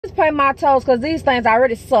Just paint my toes because these things are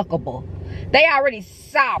already suckable. They already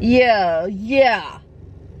soft. Yeah.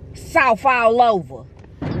 Soft all over.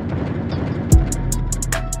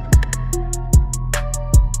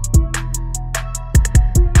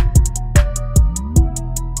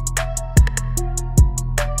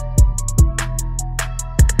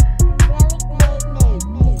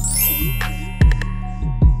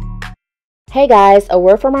 Hey guys, a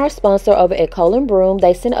word from our sponsor over at Broom.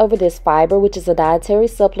 They sent over this fiber, which is a dietary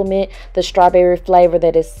supplement, the strawberry flavor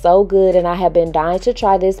that is so good, and I have been dying to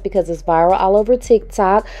try this because it's viral all over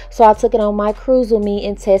TikTok. So I took it on my cruise with me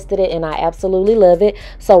and tested it, and I absolutely love it.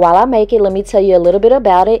 So while I make it, let me tell you a little bit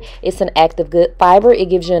about it. It's an active good fiber. It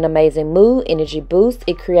gives you an amazing mood, energy boost.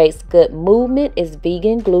 It creates good movement. It's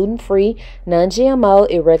vegan, gluten-free, non-GMO.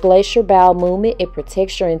 It regulates your bowel movement. It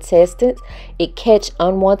protects your intestines. It catches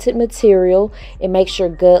unwanted material. It makes your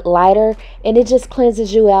gut lighter, and it just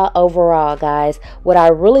cleanses you out overall, guys. What I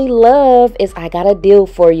really love is I got a deal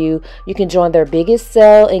for you. You can join their biggest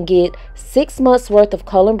sale and get 6 months worth of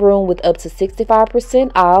Broom with up to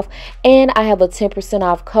 65% off, and I have a 10%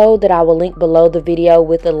 off code that I will link below the video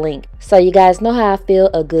with a link. So you guys know how I feel.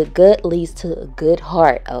 A good gut leads to a good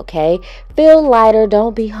heart, okay? Feel lighter,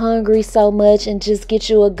 don't be hungry so much, and just get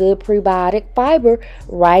you a good prebiotic fiber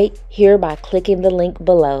right here by clicking the link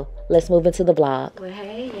below. Let's move into the vlog. Well,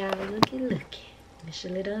 hey, y'all, looky. It's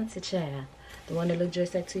your little auntie child. The one that looked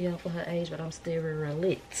just like too young for her age, but I'm still real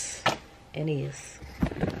lit. And is.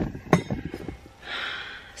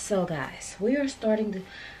 So, guys, we are starting the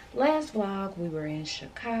last vlog. We were in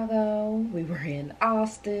Chicago. We were in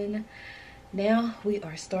Austin. Now, we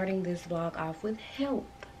are starting this vlog off with health.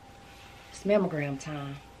 It's mammogram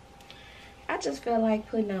time. I just felt like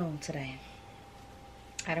putting on today.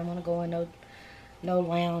 I don't want to go in no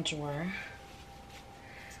loungewear,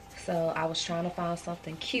 so I was trying to find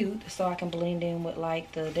something cute so I can blend in with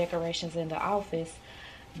like the decorations in the office,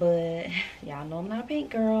 but y'all know I'm not a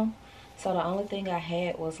pink girl, so the only thing I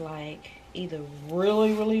had was like either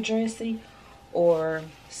really dressy or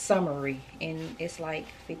summery, and it's like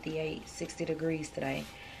 58-60 degrees today,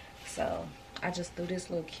 so I just threw this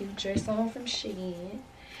little cute dress on from SHEIN.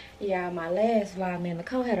 Yeah, my last vlog, man,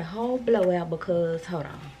 Nicole had a whole blowout because, hold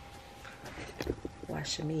on,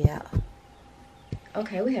 washing me out.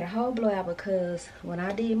 Okay, we had a whole blowout because when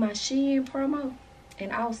I did my SHEIN promo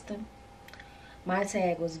in Austin, my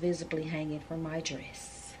tag was visibly hanging from my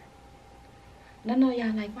dress. And I know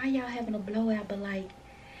y'all like, why y'all having a blowout? But like,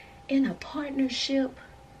 in a partnership,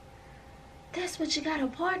 that's what you got a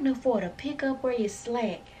partner for, to pick up where you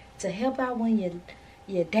slack, to help out when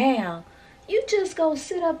you're down. You just go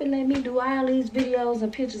sit up and let me do all these videos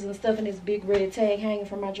and pictures and stuff in this big red tag hanging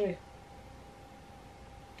from my dress.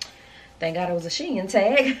 Thank God it was a SHEIN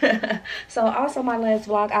tag. So also my last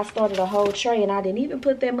vlog, I started a whole tray and I didn't even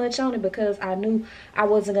put that much on it because I knew I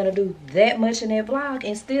wasn't going to do that much in that vlog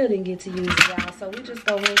and still didn't get to use it, y'all. So we just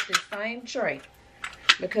going to rinse this same tray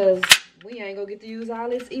because we ain't going to get to use all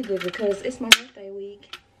this either because it's my birthday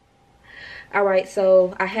week. Alright,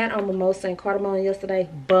 so I had on mimosa and cardamom yesterday.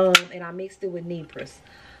 Bum. And I mixed it with Nebras.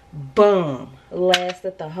 Bum.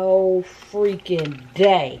 Lasted the whole freaking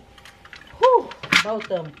day. Whew.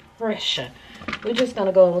 Both of them fresher. We're just going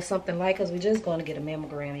to go with something light because we're just going to get a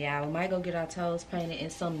mammogram, y'all. We might go get our toes painted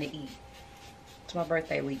and something to eat. It's my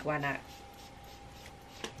birthday week. Why not?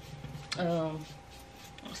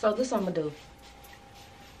 So this is what I'm going to do.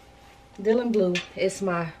 Dylan Blue. It's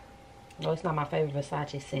my... No, it's not my favorite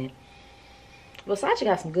Versace scent. Versace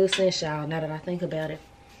got some good scents, y'all, now that I think about it.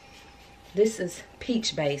 This is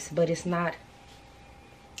peach based, but it's not...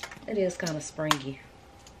 It is kind of springy.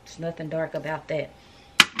 There's nothing dark about that.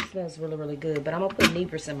 It smells really good. But I'm gonna put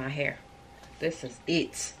Nebras in my hair. This is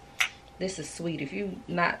it. This is sweet. If you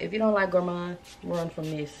don't like gourmand, run from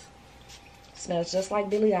this. Smells just like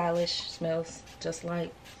Billie Eilish. Smells just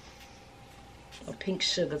like a pink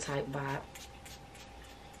sugar type vibe.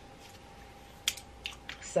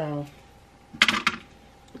 So,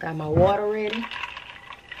 got my water ready.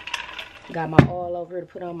 Got my oil over here to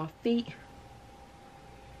put on my feet.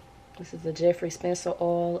 This is the Jeffrey Spencer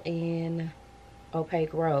oil in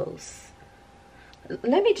Opaque Rose.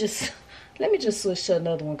 Let me just switch to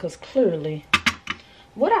another one because clearly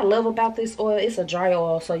what I love about this oil, it's a dry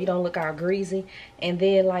oil so you don't look all greasy. And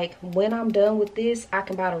then like when I'm done with this, I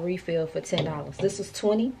can buy a refill for $10. This is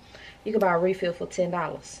 $20. You can buy a refill for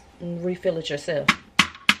 $10 and refill it yourself.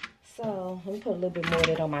 So let me put a little bit more of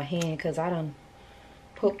that on my hand because I done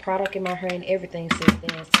put product in my hair and everything since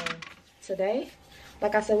then. So today,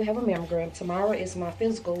 like I said, we have a mammogram. Tomorrow is my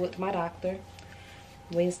physical with my doctor.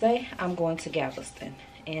 Wednesday, I'm going to Galveston.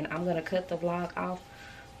 And I'm going to cut the vlog off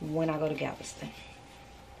when I go to Galveston.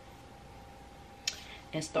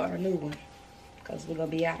 and start a new one, because we're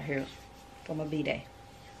gonna be out of here for my B-Day.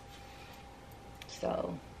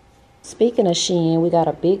 So speaking of SHEIN, we got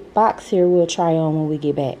a big box here we'll try on when we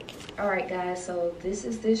get back. All right guys, so this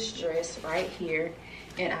is this dress right here,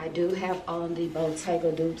 and I do have on the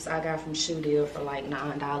Bottega dupes I got from DIOR for like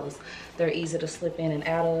 $9. They're easy to slip in and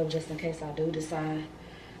out of, just in case I do decide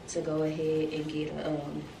to go ahead and get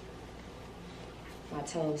my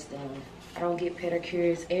toes done. I don't get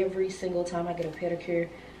pedicures. Every single time I get a pedicure,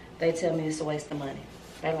 they tell me it's a waste of money.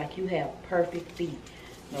 They're like, you have perfect feet.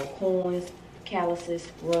 No corns,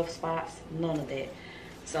 calluses, rough spots, none of that.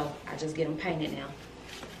 So I just get them painted now.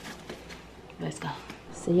 Let's go.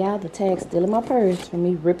 See y'all, the tag's still in my purse from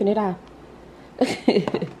me ripping it off.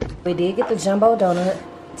 We did get the jumbo donut,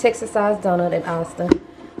 Texas size donut in Austin.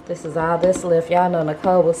 This is all that's left. Y'all know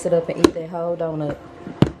Nicole will sit up and eat that whole donut.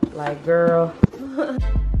 Like, girl.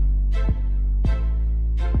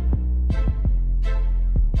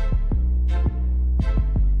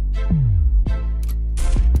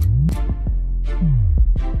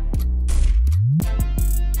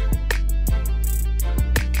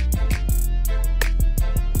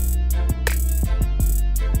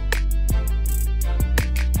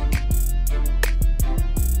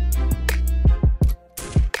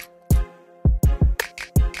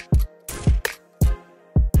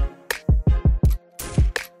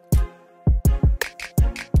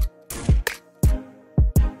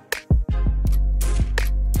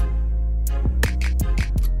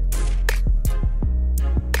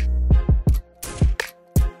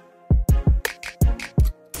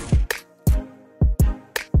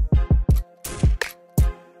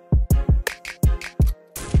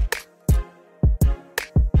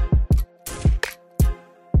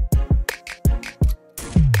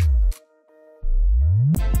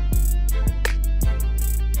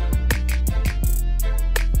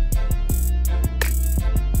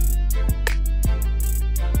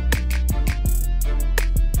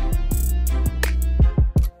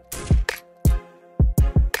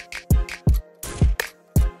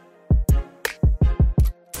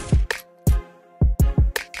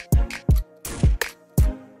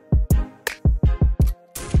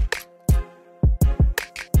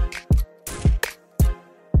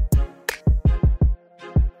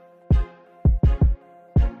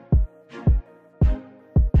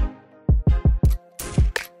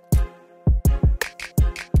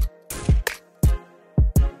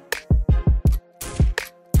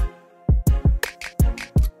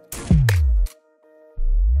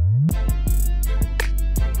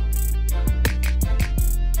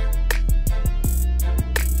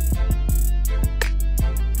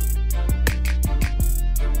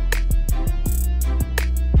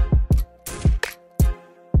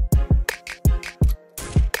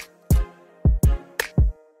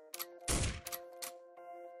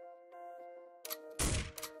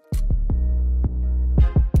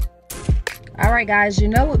 All right guys, you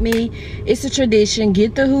know with me, it's a tradition,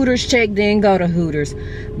 get the Hooters check, then go to Hooters.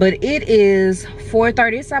 But it is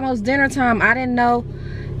 4:30, it's almost dinner time. I didn't know,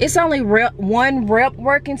 it's only one rep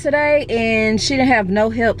working today, and she didn't have no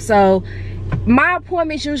help. So my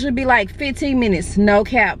appointments usually be like 15 minutes, no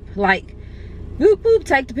cap. Like, boop, boop,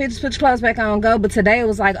 take the pictures, put your clothes back on, go. But today it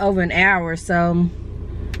was like over an hour, so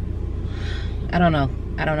I don't know.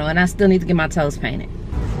 And I still need to get my toes painted.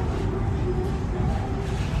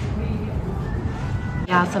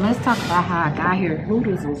 Y'all, so let's talk about how I got here.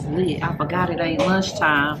 Hooters was lit. I forgot it ain't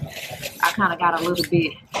lunchtime. I kind of got a little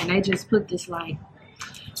bit, and they just put this like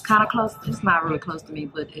kind of close. It's not really close to me,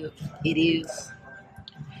 but it is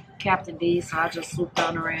Captain D. So I just swooped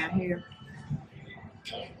on around here.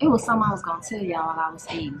 It was something I was gonna tell y'all while I was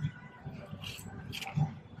eating.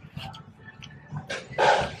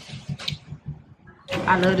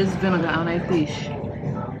 I love this vinegar on that fish.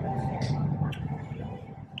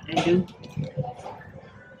 They do.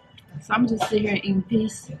 So I'm just sitting here eating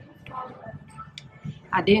peace.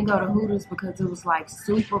 I didn't go to Hooters because it was like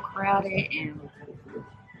super crowded, and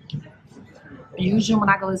usually when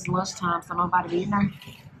I go it's lunchtime, so nobody be in there.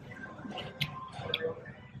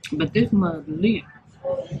 But this mug lit.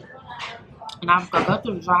 And I was gonna go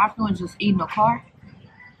through the drive-thru and just eat in the car.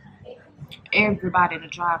 Everybody in the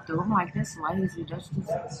drive-thru. I'm like, that's lazy. Just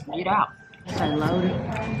get out. They loaded.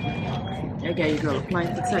 They gave you a girl a plain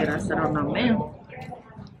potato. I said, oh no, ma'am.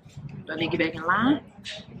 Do I need to get back in line?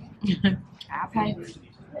 I'll pay.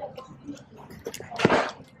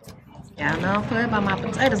 Y'all know I'm playing about my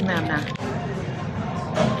potatoes now.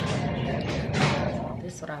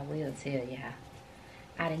 This is what I will tell y'all.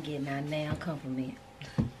 I didn't get none now compliment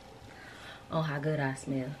on how good I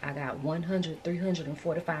smell. I got 100,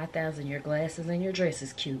 345,000. Your glasses and your dress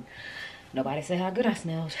is cute. Nobody said how good I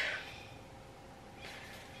smelled.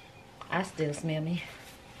 I still smell me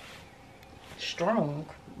strong,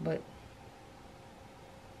 but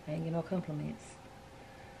I ain't get no compliments.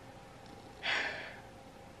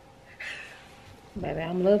 Baby,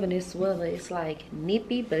 I'm loving this weather. It's like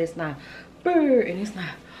nippy, but it's not burr, and it's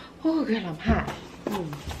not, oh girl, I'm hot.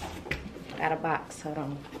 Got a box, hold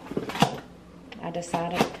on. I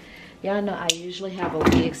decided, y'all know I usually have a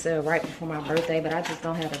wig sale right before my birthday, but I just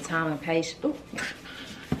don't have the time and patience. Ooh,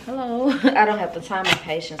 hello. I don't have the time and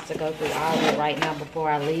patience to go through all of it right now before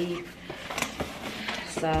I leave.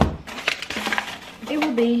 So, it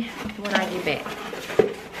will be when I get back.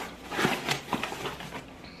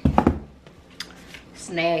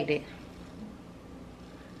 Snagged it.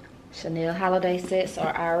 Chanel holiday sets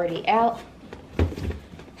are already out.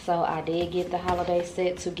 So I did get the holiday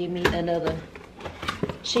set to give me another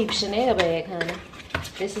cheap Chanel bag, honey.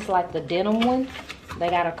 This is like the denim one. They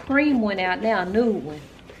got a cream one out now, a nude one.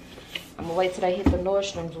 I'm gonna wait till they hit the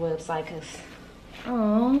Nordstrom's website, cause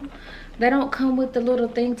they don't come with the little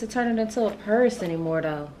thing to turn it into a purse anymore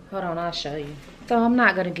though. Hold on, I'll show you. So I'm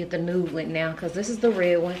not gonna get the nude one now, cause this is the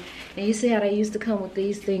red one. And you see how they used to come with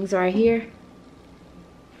these things right here?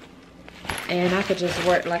 And I could just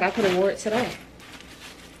wear it, like I could have wore it today.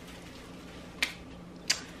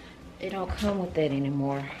 It don't come with that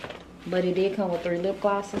anymore. But it did come with 3 lip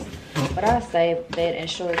glosses. But I'll save that and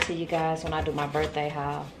show it to you guys when I do my birthday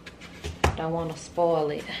haul. Don't want to spoil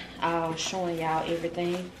it. I'm showing y'all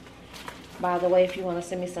everything. By the way, if you want to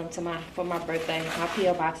send me something for my birthday, my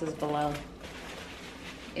P.O. box is below.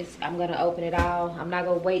 I'm going to open it all. I'm not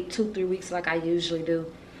going to wait 2-3 weeks like I usually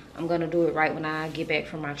do. I'm going to do it right when I get back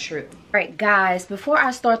from my trip. Alright guys, before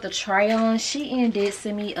I start the try on, SHEIN did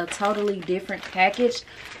send me a totally different package.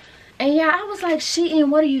 And yeah, I was like, SHEIN,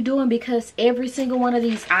 what are you doing? Because every single one of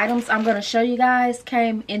these items I'm going to show you guys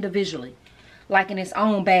came individually. Like in its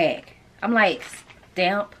own bag. I'm like,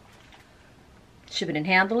 stamp, shipping and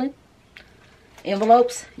handling,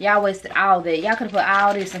 envelopes. Y'all wasted all that. Y'all could have put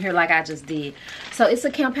all this in here like I just did. So it's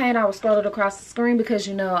a campaign. I was scrolling across the screen because,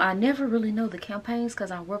 you know, I never really know the campaigns because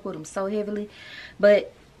I work with them so heavily.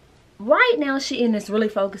 But right now, SHEIN is really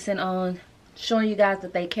focusing on showing you guys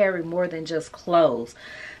that they carry more than just clothes.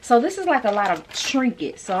 So this is like a lot of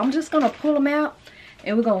trinkets. So I'm just going to pull them out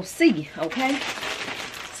and we're going to see, okay?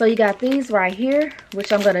 So you got these right here,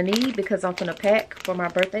 which I'm going to need because I'm going to pack for my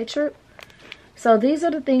birthday trip. So these are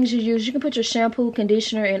the things you use. You can put your shampoo,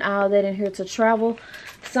 conditioner, and all that in here to travel.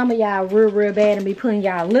 Some of y'all real bad and be putting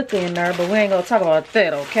y'all liquor in there, but we ain't going to talk about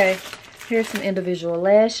that, okay? Here's some individual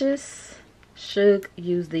lashes. Suge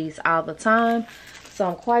use these all the time. So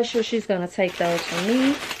I'm quite sure she's going to take those from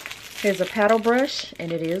me. Here's a paddle brush,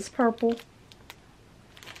 and it is purple.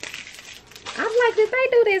 I'm like, did they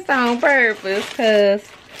do this on purpose? Because,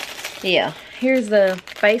 yeah. Here's the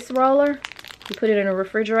face roller. You put it in a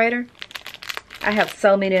refrigerator. I have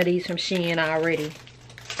so many of these from SHEIN already.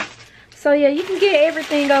 So, yeah, you can get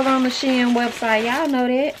everything over on the SHEIN website. Y'all know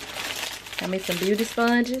that. Got me some beauty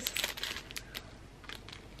sponges.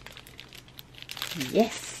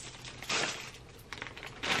 Yes.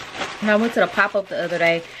 And I went to the pop-up the other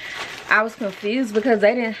day. I was confused because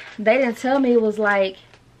they didn't tell me it was like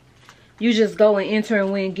you just go and enter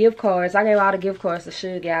and win gift cards. I gave all the gift cards to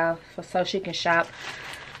Suge, y'all, so she can shop.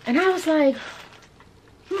 And I was like,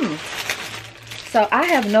 So I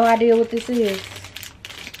have no idea what this is.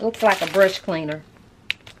 It looks like a brush cleaner.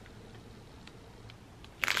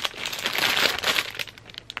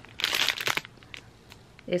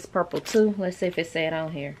 It's purple too. Let's see if it said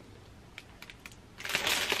on here.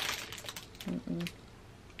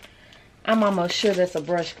 I'm almost sure that's a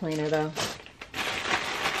brush cleaner though.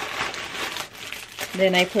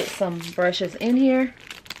 Then they put some brushes in here.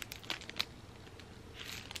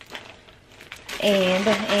 And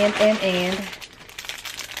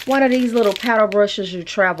one of these little paddle brushes you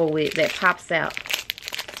travel with that pops out.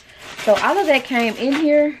 So all of that came in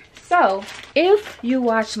here. So if you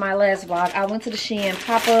watched my last vlog, I went to the SHEIN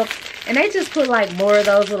pop-up and they just put like more of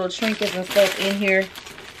those little trinkets and stuff in here.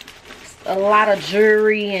 A lot of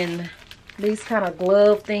jewelry and these kind of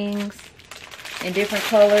glove things in different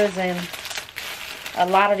colors, and a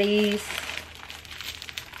lot of these,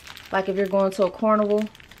 like if you're going to a carnival,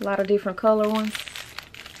 a lot of different color ones,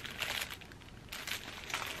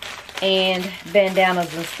 and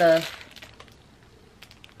bandanas and stuff.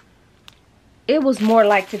 It was more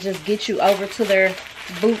like to just get you over to their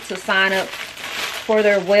booth to sign up for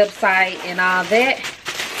their website and all that,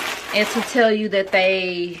 and to tell you that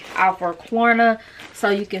they offer Klarna so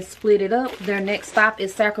you can split it up. Their next stop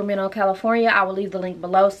is Sacramento, California. I will leave the link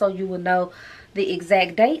below so you will know the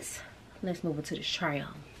exact dates. Let's move into this try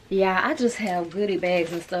on. Yeah, I just have goodie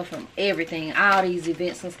bags and stuff from everything. All these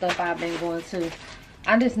events and stuff I've been going to.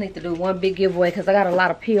 I just need to do one big giveaway because I got a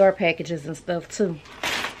lot of PR packages and stuff too.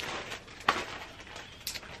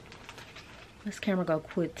 This camera go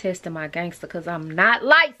quit testing my gangster because I'm not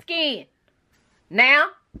light-skinned. Now,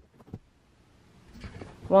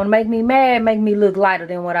 want to make me mad, make me look lighter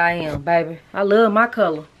than what I am, baby. I love my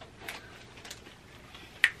color.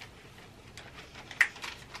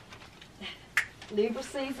 Libra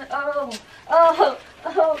season. Oh.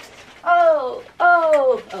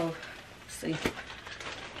 See,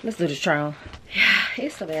 let's do this trial. Yeah,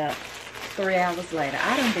 it's about 3 hours later.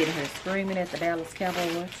 I done been here screaming at the Dallas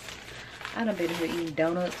Cowboys. I done been here eating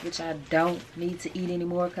donuts, which I don't need to eat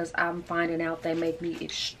anymore because I'm finding out they make me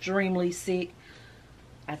extremely sick.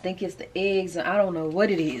 I think it's the eggs, and I don't know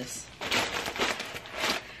what it is.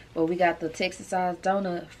 But we got the Texas-sized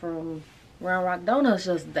donut from Round Rock Donuts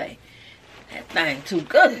yesterday. That thing too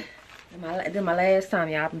good. Then my last time,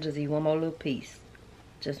 y'all. I'm just eat one more little piece.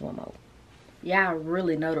 Just one more. Y'all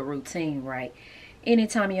really know the routine, right?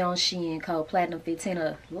 Anytime you're on SHEIN, code Platinum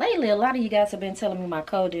 15. Lately, a lot of you guys have been telling me my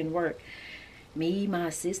code didn't work. Me, my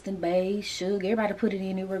assistant, Bday, Sugar, everybody put it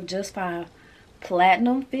in. It worked just fine.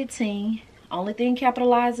 Platinum 15. Only thing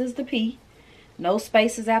capitalized is the P. No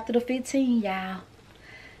spaces after the 15, y'all.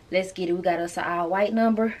 Let's get it. We got us an all white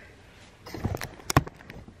number.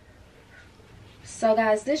 So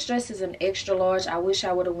guys, this dress is an extra large. I wish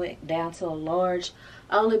I would have went down to a large,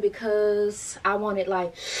 only because I want it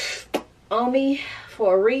like on me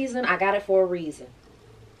for a reason. I got it for a reason.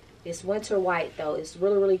 It's winter white though. It's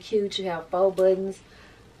really, really cute. You have 4 buttons,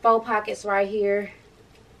 4 pockets right here.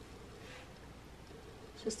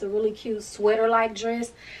 Just a really cute sweater like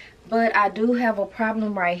dress. But I do have a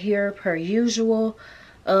problem right here per usual.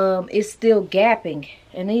 It's still gapping,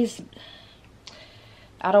 and these,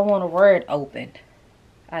 I don't want to wear it open.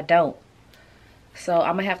 I don't. So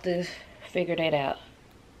I'm gonna have to figure that out.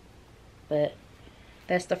 But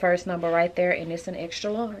that's the first number right there, and it's an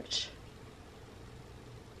extra large.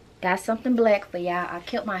 Got something black for y'all. I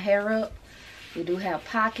kept my hair up. We do have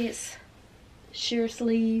pockets, sheer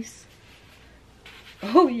sleeves.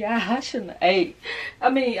 Oh yeah, I shouldn't have ate.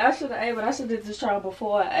 I should have ate, but I should have just tried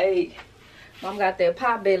before I ate. Mom got that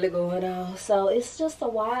pot belly going on. So it's just a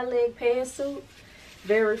wide leg pantsuit.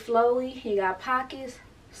 Very flowy. He got pockets.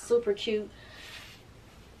 Super cute.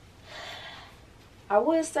 I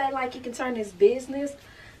would say like you can turn this business,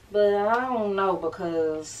 but I don't know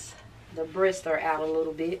because the breasts are out a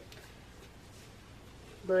little bit.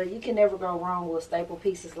 But you can never go wrong with staple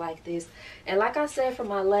pieces like this. And like I said for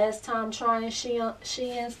my last time trying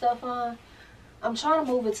SHEIN stuff on, I'm trying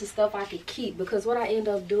to move it to stuff I could keep, because what I end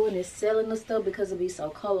up doing is selling the stuff because it be so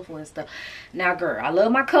colorful and stuff. Now girl, I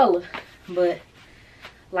love my color, but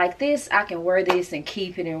like this, I can wear this and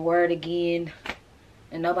keep it and wear it again,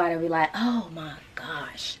 and nobody will be like, oh my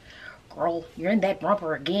gosh, girl, you're in that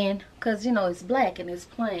romper again, because you know it's black and it's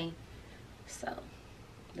plain. So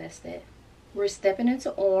that's that. We're stepping into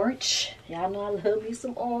orange. Y'all know I love me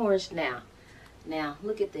some orange now. Now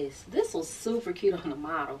look at this. This was super cute on the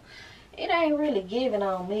model. It ain't really giving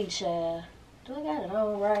on me, child. Do I got it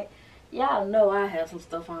on right? Y'all know I have some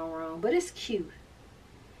stuff on wrong, but it's cute.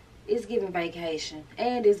 It's giving vacation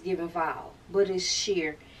and it's giving fall, but it's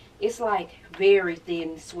sheer. It's like very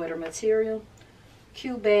thin sweater material.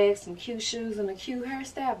 Cute bag, some cute shoes, and a cute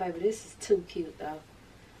hairstyle, baby. This is too cute though.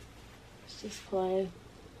 It's just plain.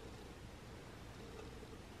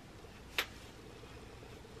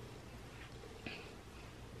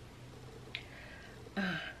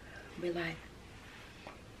 Be like,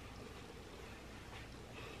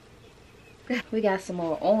 we got some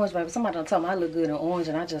more orange, baby. Somebody done told me I look good in orange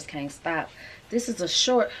and I just can't stop. This is a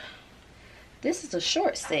short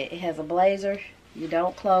set. It has a blazer. You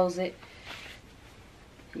don't close it.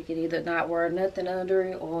 You can either not wear nothing under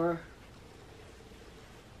it, or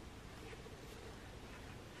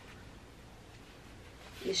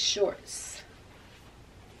it's shorts.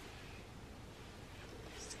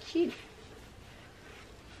 It's cute.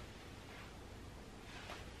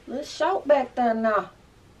 Little short back there now.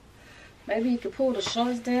 Maybe you could pull the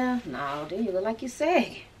shorts down. No, then you look like you're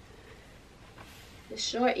sagging. It's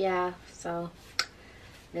short, y'all. So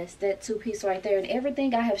that's that 2-piece right there. And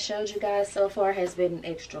everything I have showed you guys so far has been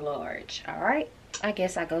extra large. Alright. I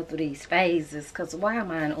guess I go through these phases, because why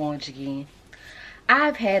am I in orange again?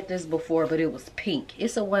 I've had this before, but it was pink.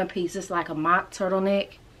 It's a 1-piece. It's like a mock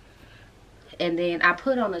turtleneck. And then I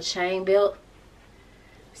put on a chain belt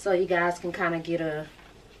so you guys can kind of get a,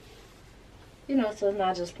 you know, so it's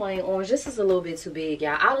not just plain orange. This is a little bit too big,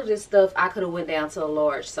 y'all. All of this stuff, I could have went down to a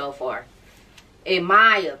large so far. In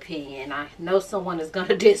my opinion. I know someone is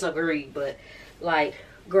gonna disagree, but like,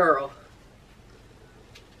 girl.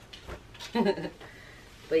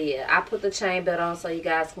 But yeah, I put the chain belt on so you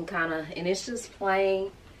guys can kind of, and it's just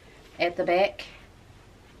plain at the back.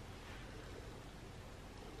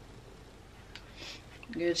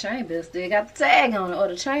 Your chain belt still got the tag on it, or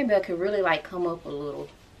the chain belt could really like come up a little.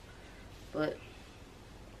 But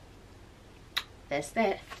that's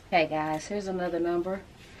that. Hey guys, here's another number.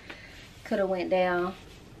 Could have went down.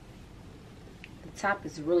 The top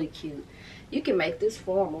is really cute. You can make this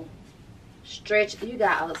formal. Stretch. You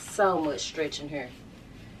got so much stretch in here.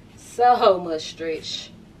 So much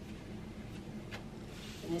stretch.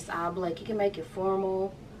 And it's all black. You can make it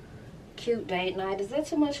formal. Cute date night. Is that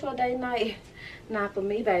too much for a date night? Not for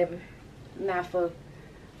me, baby. Not for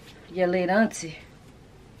your little auntie.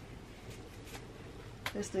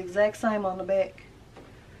 It's the exact same on the back.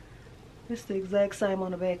 It's the exact same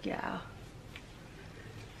on the back, y'all.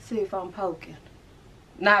 See if I'm poking.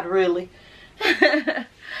 Not really.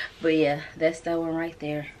 But yeah, that's that one right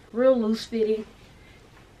there. Real loose fitting.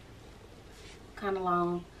 Kind of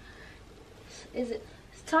long. It's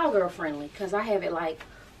tall girl friendly because I have it like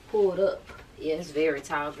pulled up. Yeah, it's very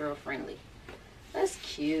tall girl friendly. That's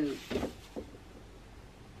cute.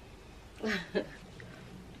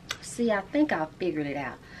 See, I think I figured it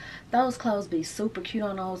out. Those clothes be super cute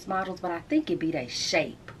on those models, but I think it be their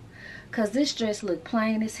shape. Because this dress look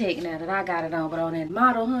plain as heck now that I got it on. But on that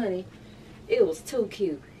model, honey, it was too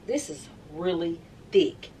cute. This is really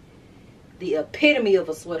thick. The epitome of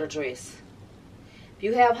a sweater dress. If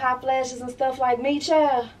you have hot flashes and stuff like me,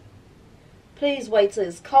 child, please wait till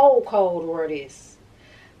it's cold, cold where it is.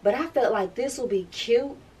 But I felt like this will be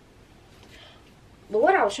cute. But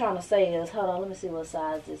what I was trying to say is, hold on, let me see what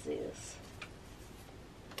size this is.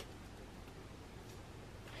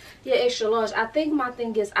 Yeah, extra large. I think my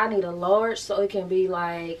thing is I need a large so it can be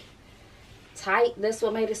like tight. That's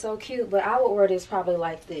what made it so cute. But I would wear this probably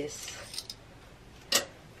like this.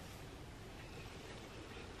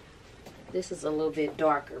 This is a little bit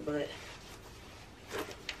darker, but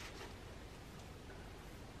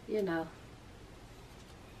you know,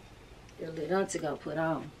 your little auntie gonna put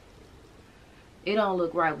on. It don't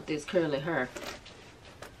look right with this curly hair.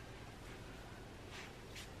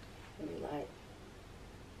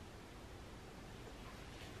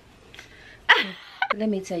 Let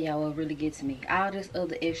me tell y'all what really gets me. All this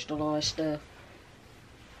other extra large stuff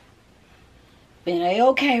been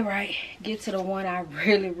okay, right? Get to the one I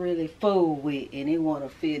really fool with, and it want to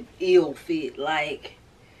fit ill fit. Like,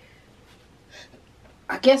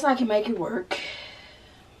 I guess I can make it work.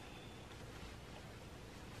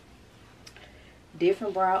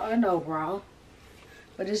 Different bra or no bra,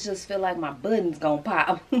 but it just feel like my button's gonna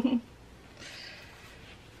pop.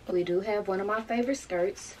 We do have one of my favorite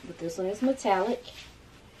skirts, but this one is metallic.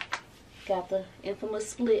 Got the infamous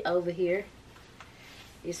split over here.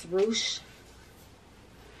 It's ruche.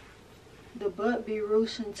 The butt be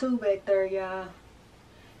ruching too back there, y'all.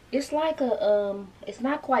 It's like a it's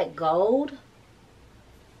not quite gold.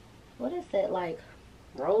 What is that, like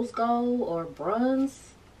rose gold or bronze?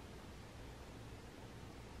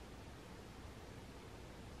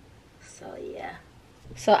 So yeah.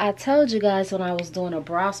 So I told you guys when I was doing a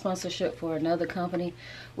bra sponsorship for another company,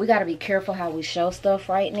 we got to be careful how we show stuff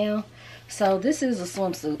right now. So this is a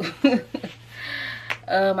swimsuit.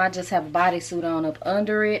 I just have a bodysuit on up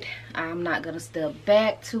under it. I'm not going to step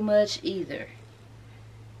back too much either.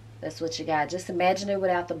 That's what you got. Just imagine it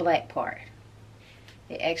without the black part.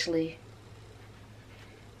 It actually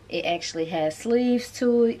has sleeves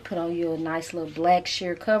to it. Put on you a nice little black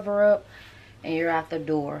sheer cover up and you're out the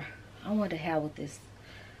door. I wonder how with this.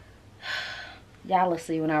 Y'all will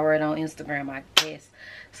see when I wear it on Instagram, I guess.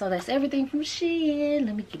 So that's everything from SHEIN.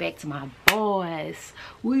 Let me get back to my boys.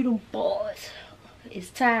 We them boys. It's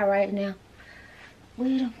tired right now.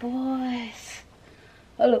 We them boys.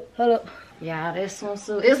 Hold up, hold up. Y'all, this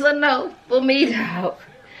swimsuit is a no for me, dog.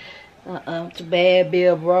 It's a bad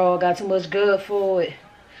bill, bro. Got too much good for it.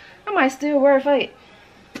 I might still wear it fake.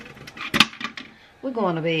 We're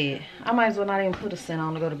going to bed. I might as well not even put a scent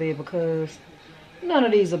on to go to bed because none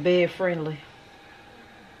of these are bed friendly.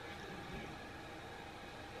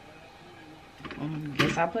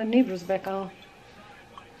 Guess I'll put Nibras back on.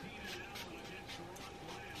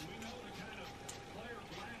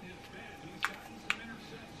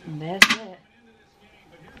 And that's that.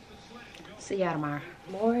 See y'all tomorrow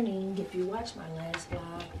morning. If you watched my last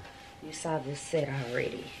vlog, you saw this set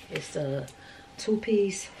already. It's a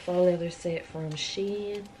two-piece faux leather set from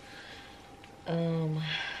SHEIN.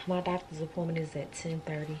 My doctor's appointment is at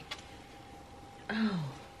 10:30. Oh,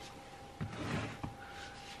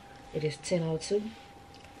 It is 10:02,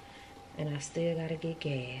 and I still gotta get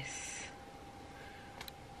gas.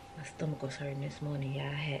 My stomach was hurting this morning, y'all.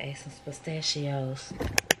 I had ate some pistachios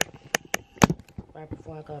right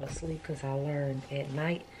before I go to sleep, because I learned at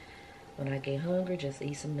night when I get hungry, just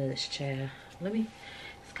eat some nuts, child.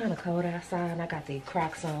 It's kind of cold outside, and I got the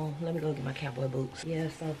Crocs on. Let me go get my cowboy boots. Yeah,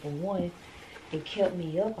 so for one, it kept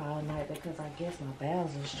me up all night because I guess my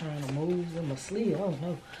bowels was trying to move in my sleep. I don't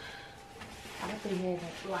know. I've been having,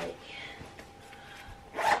 like,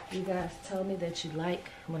 you guys told me that you like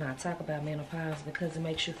when I talk about menopause because it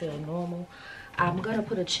makes you feel normal. I'm going to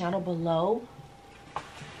put a channel below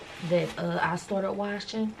that I started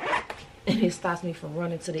watching. And it stops me from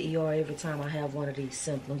running to the ER every time I have one of these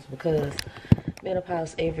symptoms, because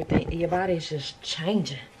menopause, everything, your body is just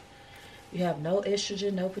changing. You have no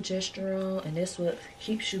estrogen, no progesterone, and that's what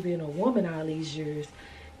keeps you being a woman all these years.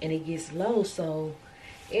 And it gets low, so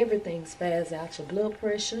everything spazzes out. Your blood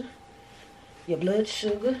pressure, your blood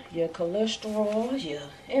sugar, your cholesterol, your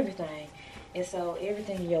everything. And so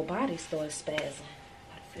everything in your body starts spazzing.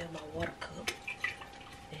 I fill my water cup.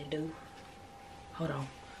 And do. Hold on.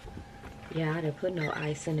 Yeah, I didn't put no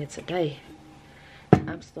ice in it today.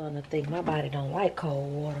 I'm starting to think my body don't like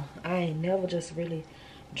cold water. I ain't never just really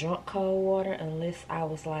drunk cold water unless I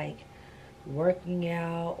was like working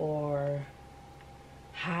out or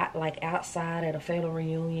hot, like outside at a family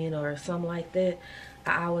reunion or something like that.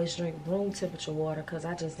 I always drink room temperature water because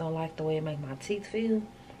I just don't like the way it make my teeth feel.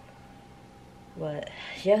 But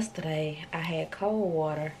yesterday I had cold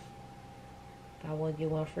water. If I want to get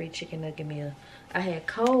one free chicken nugget meal, I had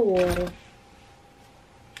cold water,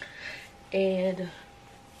 and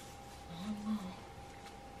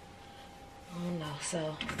oh no,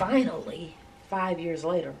 so finally 5 years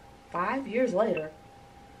later,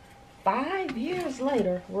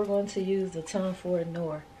 we're going to use the Tom Ford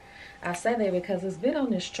Noir. I say that because it's been on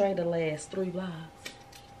this tray the last 3 vlogs.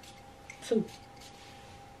 2.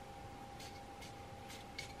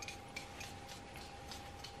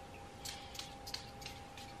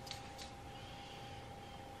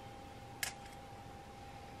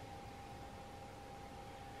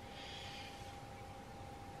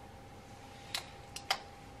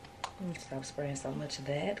 Stop spraying so much of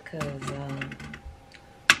that because I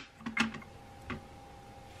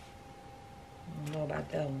don't know about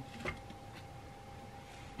that one.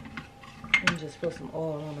 Let me just put some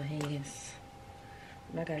oil on my hands.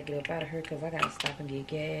 And I gotta get up out of here because I gotta stop and get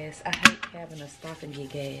gas. I hate having to stop and get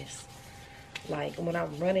gas. Like when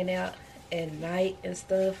I'm running out at night and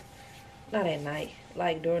stuff. Not at night,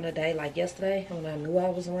 like during the day, like yesterday when I knew I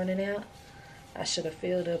was running out. I should have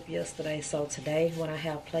filled up yesterday, so today when I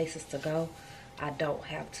have places to go, I don't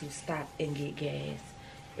have to stop and get gas.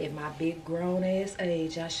 At my big grown ass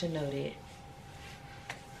age, I should know that.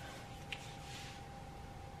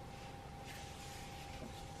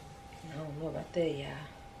 I don't know about that, y'all.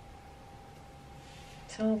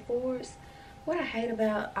 Tom Fords, what I hate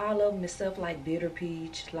about all of them is stuff like bitter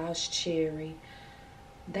peach, lost cherry.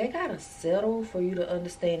 They gotta settle for you to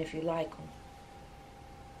understand if you like them.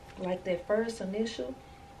 Like that first initial,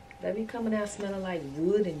 they be coming out smelling like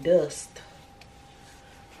wood and dust.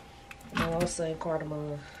 No, I'm saying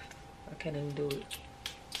cardamom. I can't even do it.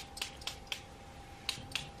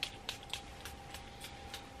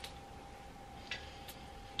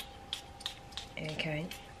 And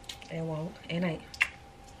can't, and won't, and ain't.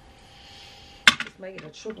 Just make it a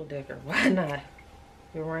triple decker. Why not?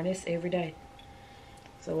 We run this every day.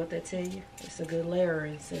 So what they tell you, it's a good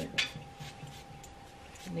layering set.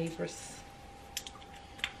 Neighbors.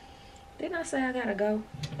 Didn't I say I gotta go?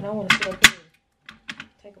 And I want to sit up here and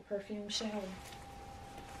take a perfume shower.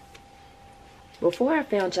 Before I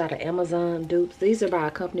found y'all the Amazon dupes, these are by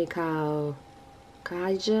a company called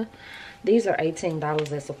Kaija. These are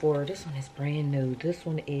 $18 at Sephora. This one is brand new. This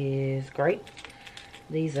one is great.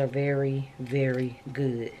 These are very, very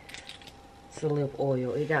good. It's a lip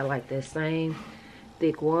oil. It got like that same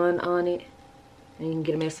thick one on it. And you can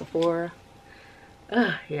get them at Sephora.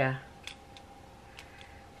 Yeah.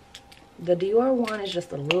 The DIOR one is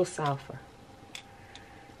just a little softer.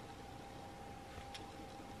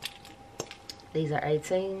 These are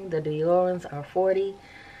 18. The DIOR ones are 40.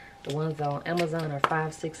 The ones on Amazon are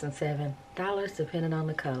 $5, $6, and $7, depending on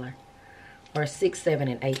the color. Or $6, $7,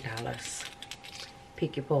 and $8.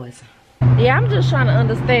 Pick your poison. Yeah, I'm just trying to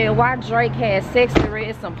understand why Drake had Sexy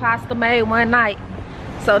Red some pasta made one night.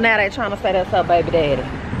 So now they trying to say that's her baby daddy.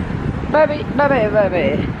 Baby.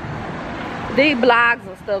 These blogs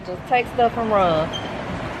and stuff just take stuff and run.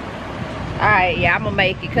 Alright, yeah, I'm gonna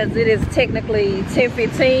make it because it is technically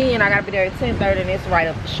 10:15 and I gotta be there at 10:30 and it's right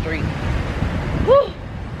up the street. Whew,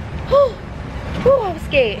 I'm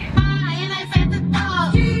scared.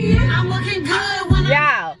 I'm looking good when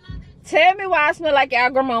y'all, tell me why I smell like y'all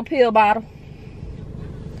grandma pill bottle.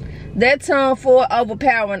 That tongue for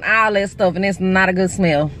overpowering all that stuff, and it's not a good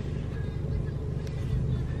smell.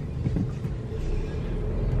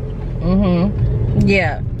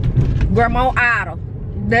 Yeah. Grandma Idol.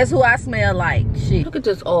 That's who I smell like. Shit. Look at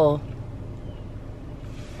this oil.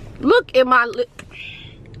 Look at my lip.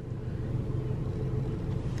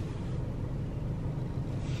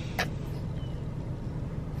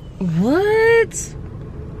 What?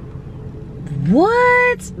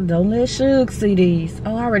 What? Don't let Suge see these.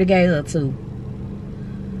 Oh, I already gave her 2.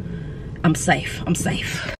 I'm safe. I'm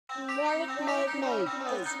safe.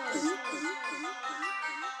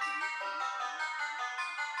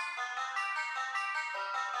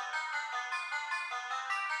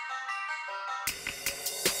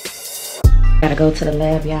 Gotta go to the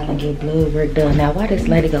lab, y'all, and get blood work done. Now, why this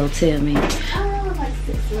lady gonna tell me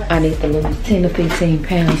I need to lose 10 to 15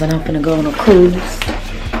 pounds and I'm finna go on a cruise?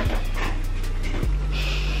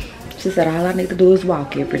 She said all I need to do is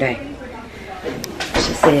walk every day.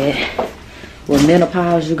 She said, with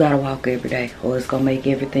menopause, you gotta walk every day or it's gonna make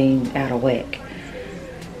everything out of whack.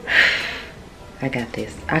 I got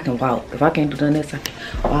this. I can walk. If I can't do this, I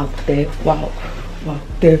can walk there, walk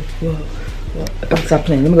there, walk. Stop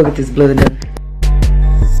playing. Let me go get this blood done.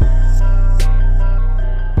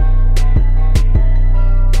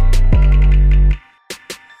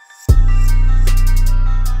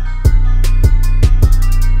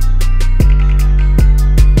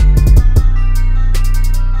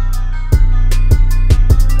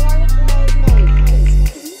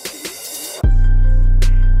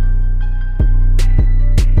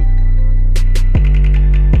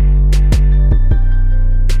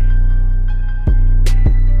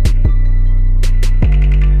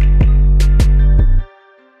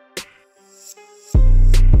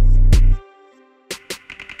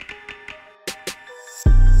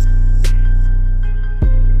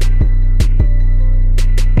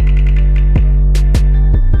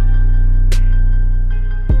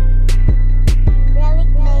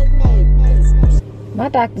 My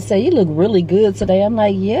doctor said, you look really good today. I'm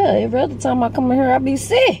like, yeah, every other time I come in here, I be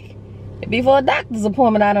sick. Before a doctor's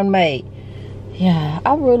appointment I done made. Yeah,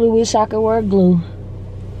 I really wish I could wear glue.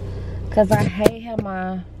 Because I hate how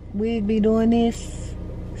my wig be doing this.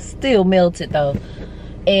 Still melted though.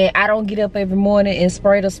 And I don't get up every morning and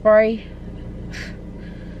spray the spray.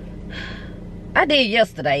 I did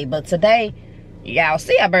yesterday, but today, y'all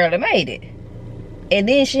see I barely made it. And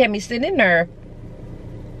then she had me sitting in there.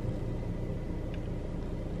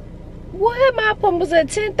 What? My appointment was at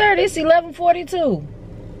 10:30. It's 11:42.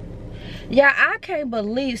 Yeah, I can't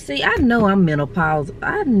believe. See, I know I'm menopause.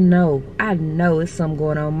 I know it's something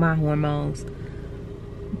going on with my hormones.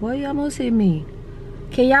 Boy, you almost hit me.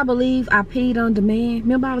 Can y'all believe I peed on demand?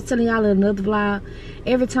 Remember I was telling y'all in another vlog,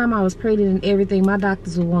 every time I was pregnant and everything, my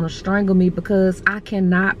doctors would want to strangle me because I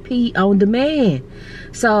cannot pee on demand.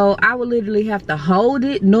 So I would literally have to hold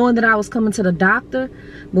it, knowing that I was coming to the doctor.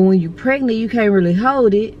 But when you're pregnant, you can't really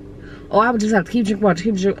hold it. Or I would just have to keep drinking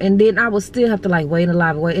water, and then I would still have to like wait a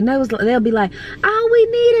lot of wait. And they'll be like, all we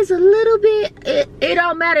need is a little bit. It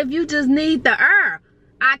don't matter if you just need the air.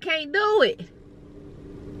 I can't do it.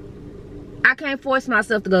 I can't force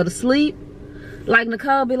myself to go to sleep. Like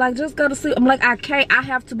Nicole be like, just go to sleep. I'm like, I can't. I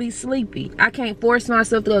have to be sleepy. I can't force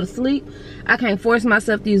myself to go to sleep. I can't force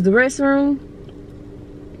myself to use the restroom.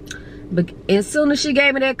 But as soon as she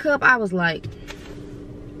gave me that cup, I was like,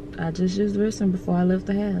 I just used the restroom before I left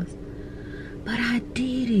the house. But I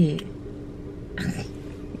did it.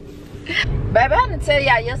 Baby, I didn't tell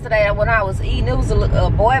y'all yesterday when I was eating, it was a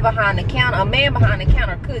boy behind the counter, a man behind the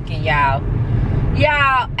counter cooking, y'all.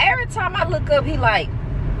 Y'all, every time I look up, he like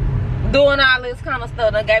doing all this kind of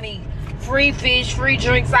stuff. They gave me free fish, free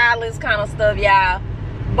drinks, all this kind of stuff, y'all.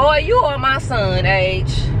 Boy, you are my son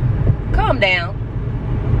age. Calm down.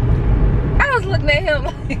 I was looking at him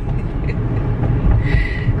like,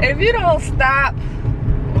 if you don't stop.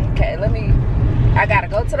 Okay, I gotta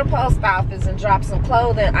go to the post office and drop some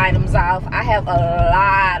clothing items off. I have a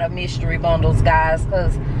lot of mystery bundles, guys,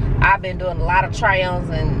 because I've been doing a lot of try-ons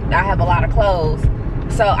and I have a lot of clothes.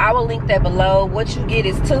 So I will link that below. What you get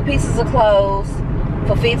is 2 pieces of clothes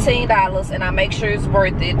for $15, and I make sure it's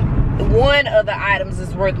worth it. One of the items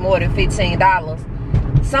is worth more than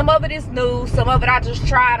 $15. Some of it is new, some of it I just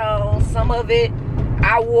tried on, some of it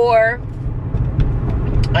I wore.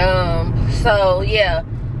 So yeah,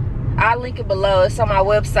 I'll link it below. It's on my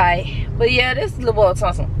website. But yeah, this little boy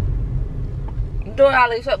talking. Doing all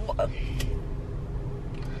these.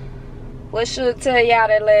 What should tell y'all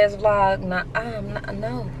that last vlog?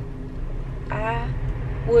 No, I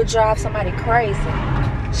would drive somebody crazy.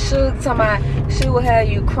 She will have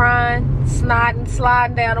you crying, snotting,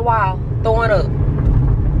 sliding down the wall, throwing up.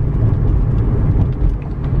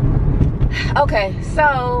 Okay,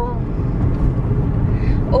 so,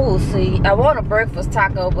 oh, see, I want a breakfast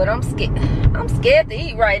taco, but I'm scared to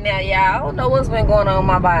eat right now, y'all. I don't know what's been going on in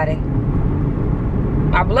my body.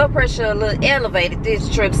 My blood pressure a little elevated this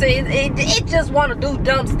trip. See, it just want to do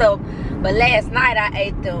dumb stuff. But last night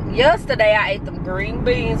yesterday I ate them green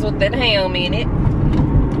beans with that ham in it.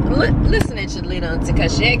 Listen at your little auntie,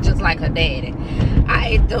 cause she act just like her daddy. I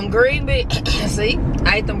ate them green beans. See,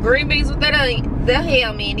 I ate them green beans with that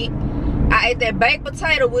ham in it. I ate that baked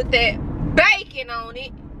potato with that bacon on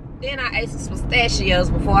it. Then I ate some pistachios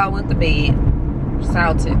before I went to bed.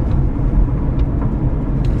 Salted.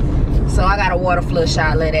 So I got a water flush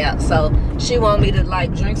I let out. So she want me to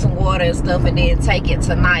like drink some water and stuff and then take it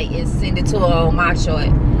tonight and send it to her on my chart.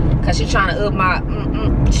 Cause she trying to up my,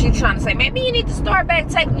 she trying to say, maybe you need to start back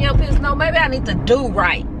taking your pills. No, maybe I need to do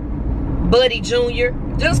right. Buddy Jr.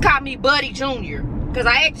 Just call me Buddy Jr. Cause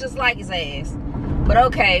I act just like his ass. But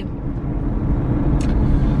okay.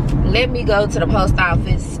 Let me go to the post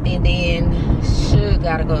office and then she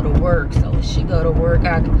gotta go to work. So when she go to work,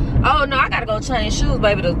 oh no, I gotta go change shoes,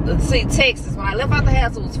 baby, to see Texas. When I left out the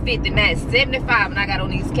house, it was 50, now it's 75, and I got on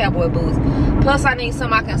these cowboy boots. Plus, I need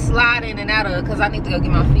something I can slide in and out of because I need to go get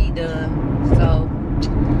my feet done. So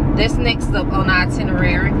that's next up on the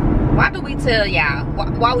itinerary. Why do we tell y'all?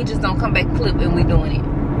 Why we just don't come back clip and we doing it?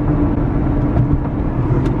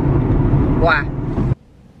 Why?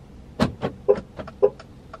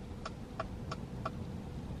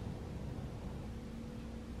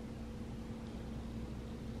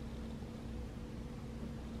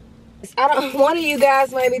 One of you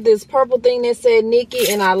guys maybe this purple thing that said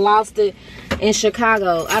Nikki and I lost it in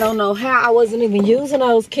Chicago. I don't know how I wasn't even using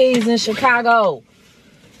those keys in Chicago.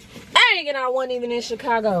 Dang it, I wasn't even in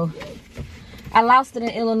Chicago. I lost it in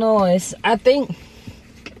Illinois. I think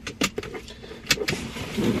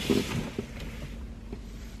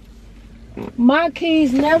my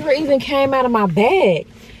keys never even came out of my bag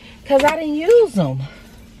because I didn't use them.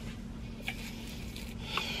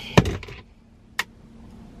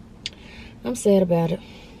 I'm sad about it.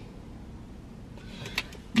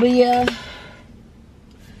 But yeah,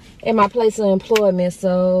 in my place of employment,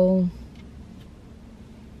 so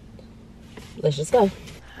let's just go.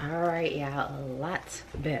 All right, y'all, a lot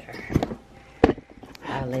better.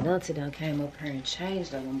 Little auntie done came up here and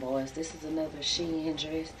changed them boys. This is another SHEIN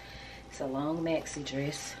dress. It's a long maxi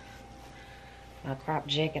dress. My crop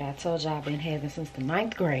jacket I told y'all I've been having since the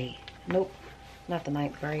 9th grade. Nope, not the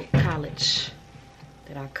 9th grade, college,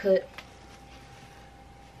 that I cut.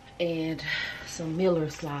 And some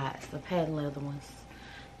Miller slides, the patent leather ones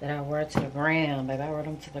that I wear to the ground, baby. I wear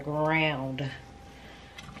them to the ground.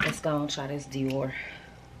 Let's go and try this DIOR.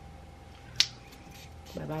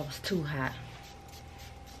 Baby, I was too hot.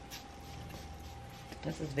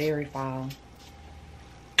 This is very fall.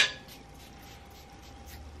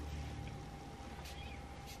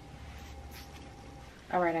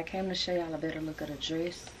 Alright, I came to show y'all a better look at a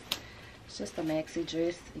dress. It's just a maxi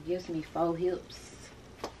dress. It gives me faux hips.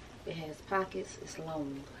 It has pockets, it's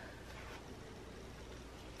long.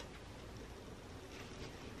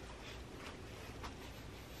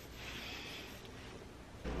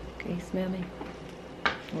 Okay, smell me?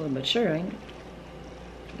 A little bit sure, ain't it?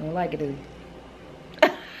 Don't like it, do you?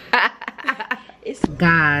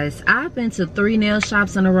 Guys, I've been to 3 nail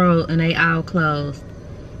shops in a row and they all closed.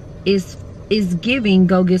 It's giving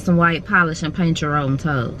go get some white polish and paint your own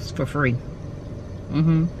toes for free.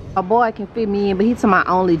 A boy can fit me in, but he's my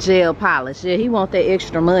only gel polish. Yeah, he want that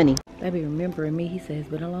extra money. They be remembering me, he says, it's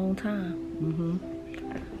been a long time.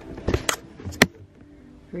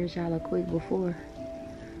 Heard y'all a quick before.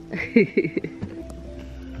 That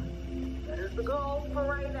is the goal for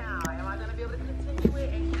right now. Am I gonna be able to continue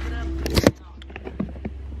it and keep it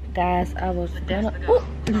up? Guys, I was gonna,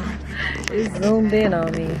 it zoomed in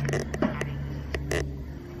on me.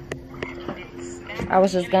 I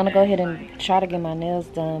was just gonna go ahead and try to get my nails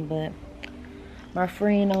done, but my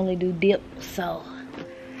friend only do dip, so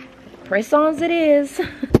press-ons it is.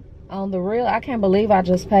 On the real, I can't believe I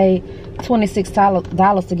just paid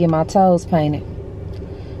 $26 to get my toes painted.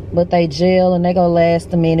 But they gel and they gonna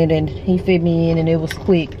last a minute, and he fit me in and it was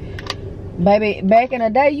quick. Baby, back in the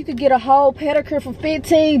day, you could get a whole pedicure for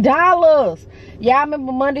 $15. Y'all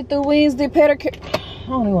remember Monday through Wednesday pedicure? I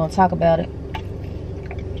don't even want to talk about it.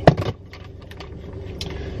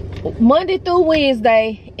 Monday through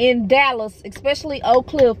Wednesday in Dallas, especially Oak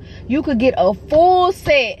Cliff, you could get a full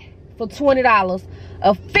set for $20,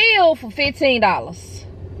 a fill for $15,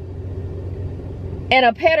 and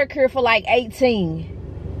a pedicure for like $18.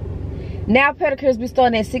 Now pedicures be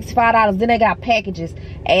starting at $65. Then they got packages.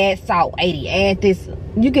 Add salt, 80. Add this.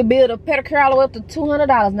 You can build a pedicure all the way up to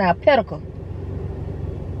 $200 now. Pedicure.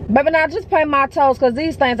 Baby, now just paint my toes because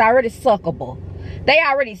these things are already suckable. They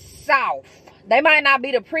already soft. They might not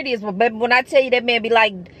be the prettiest, but baby, when I tell you, that man be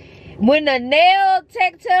like, when the nail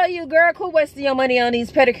tech tell you, girl, quit wasting your money on these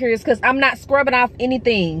pedicures because I'm not scrubbing off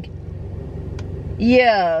anything.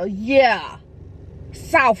 Yeah.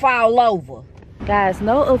 Soft all over. Guys,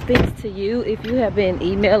 no offense to you if you have been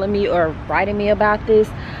emailing me or writing me about this,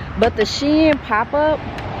 but the SHEIN pop-up,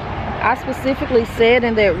 I specifically said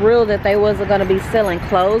in that reel that they wasn't going to be selling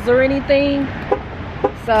clothes or anything.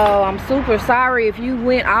 So I'm super sorry if you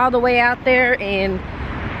went all the way out there and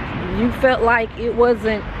you felt like it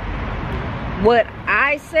wasn't what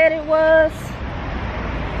I said it was.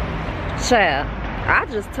 Child, I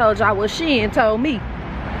just told y'all what SHEIN told me.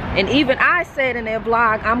 And even I said in that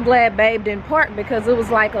vlog, I'm glad Babe didn't park because it was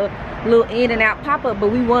like a little in and out pop-up,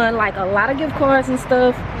 but we won like a lot of gift cards and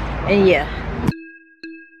stuff. And yeah.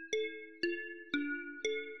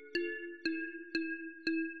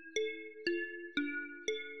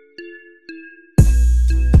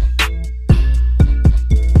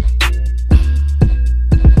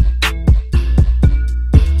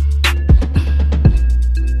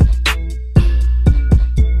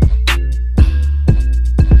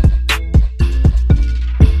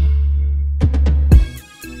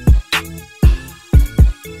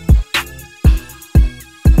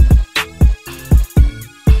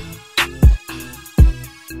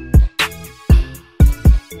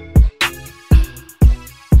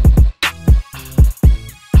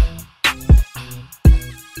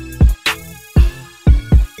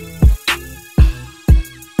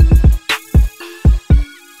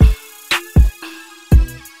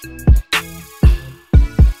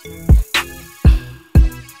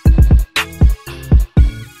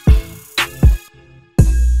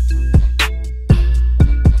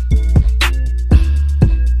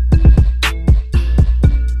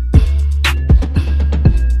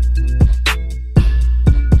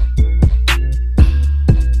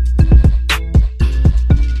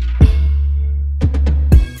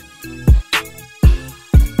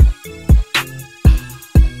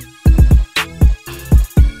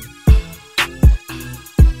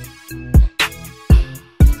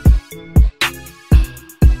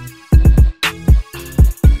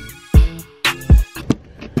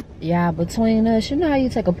 Yeah, between us, you know how you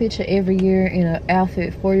take a picture every year in an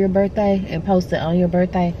outfit for your birthday and post it on your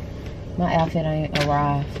birthday? My outfit ain't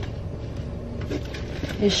arrived.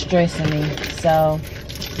 It's stressing me. So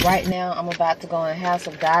right now I'm about to go in House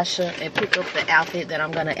of Dasha and pick up the outfit that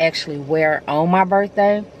I'm gonna actually wear on my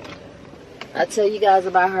birthday. I tell you guys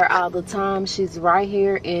about her all the time. She's right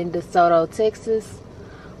here in DeSoto, Texas,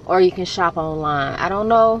 or you can shop online. I don't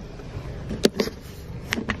know.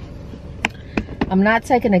 I'm not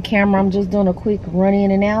taking a camera. I'm just doing a quick run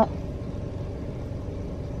in and out.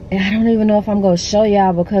 And I don't even know if I'm going to show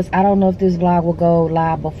y'all because I don't know if this vlog will go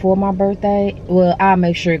live before my birthday. Well, I'll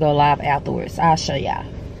make sure it go live afterwards. I'll show y'all.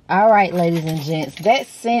 All right, ladies and gents. That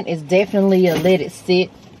scent is definitely a let it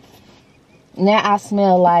sit. Now I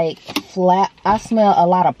smell like flat. I smell a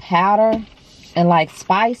lot of powder and like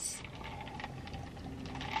spice.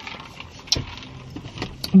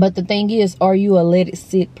 But the thing is, are you a let it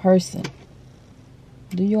sit person?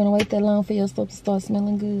 Do you want to wait that long for your stuff to start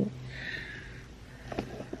smelling good?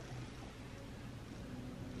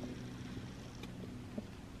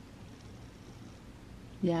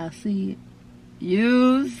 Y'all see it?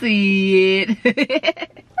 You see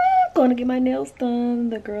it. I'm going to get my nails done.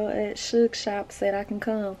 The girl at Suge Shop said I can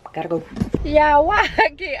come. Gotta go. Yeah, why I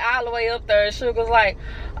get all the way up there and Suge was like,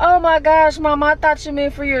 oh my gosh, Mama, I thought you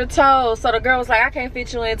meant for your toes. So the girl was like, I can't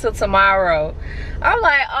fit you in until tomorrow. I'm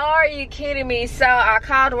like, oh, are you kidding me? So I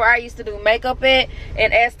called where I used to do makeup at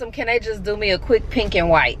and asked them, can they just do me a quick pink and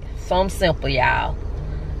white? Something simple, y'all.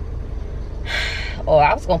 Oh,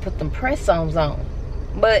 I was gonna put them press-ons on.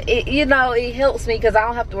 But it, you know, it helps me because I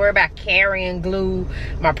don't have to worry about carrying glue,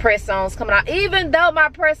 my press-ons coming out. Even though my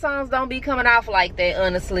press-ons don't be coming off like that,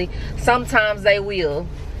 honestly. Sometimes they will.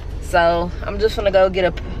 So I'm just gonna go get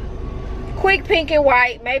a quick pink and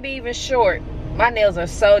white, maybe even short. My nails are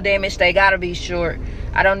so damaged, they gotta be short.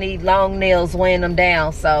 I don't need long nails weighing them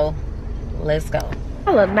down, so let's go.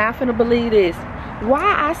 I'm not finna believe this.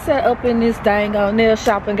 Why I sat up in this dang old nail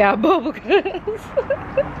shop and got bubble guns?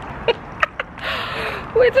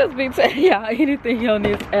 We just be telling y'all anything on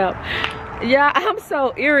this app. Yeah, I'm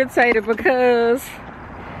so irritated because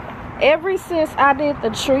ever since I did the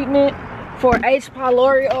treatment for H.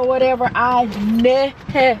 pylori or whatever, I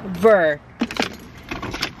never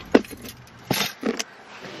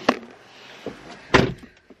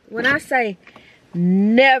when I say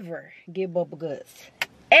never get bubble guts,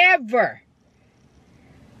 ever.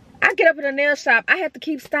 I get up in a nail shop, I have to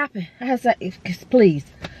keep stopping. I have to say, please,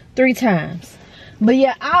 3 times. But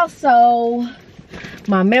yeah, also,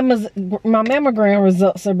 my mammogram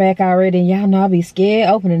results are back already. And y'all know I be scared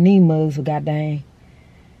opening these mugs for goddamn.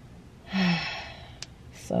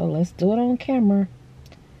 So let's do it on camera.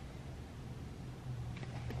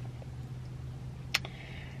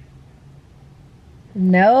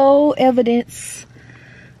 No evidence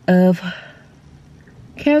of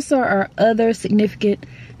cancer or other significant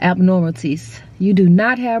abnormalities. You do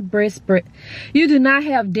not have you do not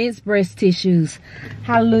have dense breast tissues.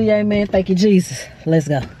 Hallelujah, amen. Thank you, Jesus. Let's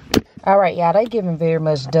go. All right, y'all. They giving very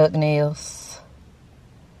much duck nails.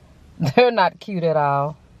 They're not cute at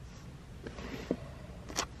all.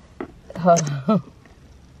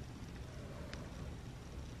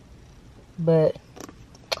 But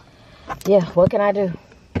yeah, what can I do?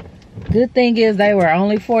 Good thing is they were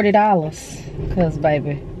only $40. Cause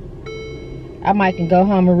baby, I might can go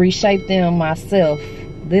home and reshape them myself.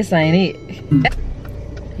 This ain't it.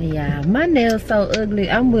 Yeah, my nails so ugly.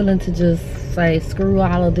 I'm willing to just say screw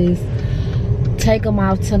all of this. Take them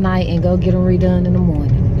off tonight and go get them redone in the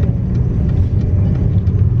morning.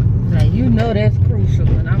 Now you know that's crucial,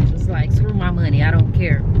 and I'm just like, screw my money. I don't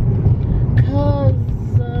care. Cause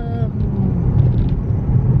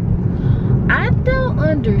I don't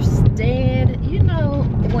understand. You know,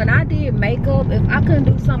 when I did makeup, if I couldn't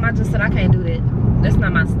do something, I just said I can't do that. That's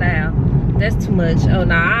not my style. That's too much. Oh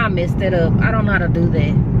no, I messed it up. I don't know how to do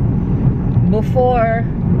that. Before,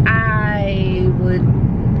 I would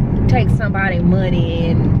take somebody's money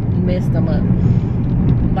and mess them up.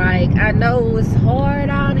 Like, I know it's hard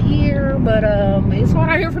out here, but it's hard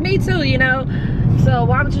out here for me too, you know. So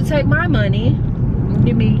why would you take my money and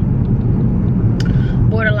give me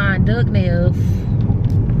borderline duck nails?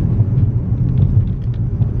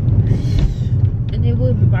 And it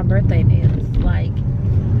would be my birthday nails. Like,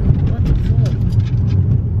 what the fuck?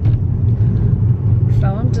 So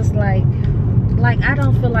I'm just like I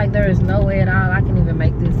don't feel like there is no way at all I can even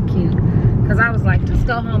make this cute. Cause I was like, just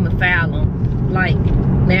go home and file them. Like,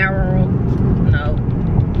 narrow them. No.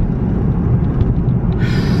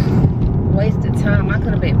 Wasted time. I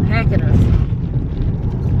could have been packing or something.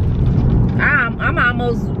 I'm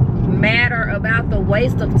almost madder about the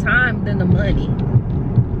waste of time than the money.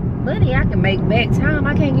 Money I can make back. Time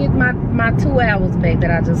I can't get my 2 hours back that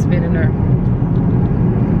I just spent in there.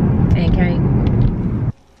 And can't.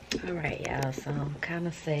 Alright, y'all, so I'm kind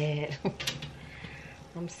of sad.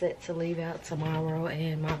 I'm set to leave out tomorrow,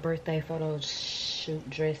 and my birthday photo shoot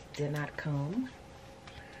dress did not come.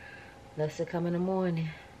 Unless it come in the morning.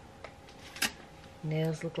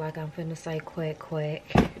 Nails look like I'm finna say quack quack.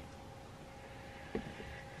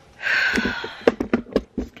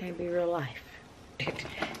 This can't be real life.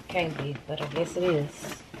 Can't be, but I guess it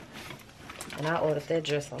is. And I ordered that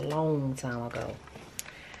dress a long time ago.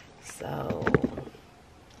 So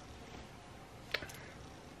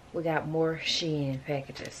we got more SHEIN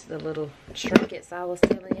packages. The little trinkets I was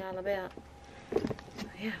telling y'all about.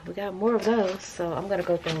 Yeah, we got more of those. So I'm gonna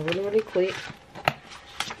go through them really, really quick.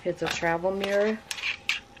 Here's a travel mirror.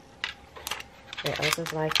 It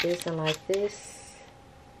opens like this and like this.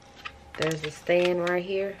 There's a stand right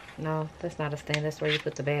here. No, that's not a stand. That's where you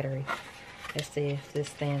put the battery. Let's see if this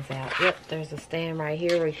stands out. Yep, there's a stand right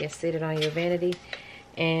here where you can sit it on your vanity.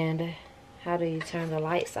 And how do you turn the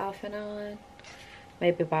lights off and on?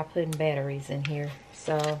 Maybe by putting batteries in here.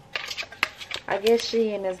 So I guess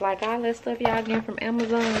SHEIN is like all that stuff y'all getting from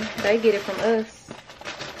Amazon. They get it from us.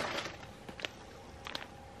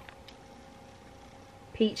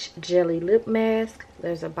 Peach jelly lip mask.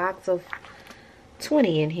 There's a box of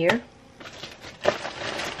 20 in here.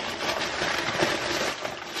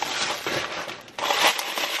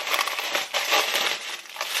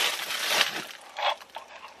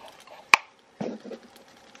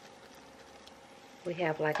 We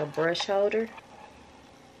have like a brush holder.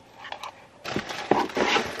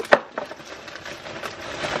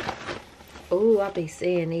 Ooh, I be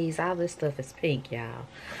seeing these. All this stuff is pink, y'all.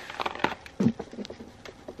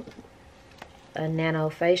 A nano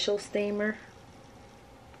facial steamer.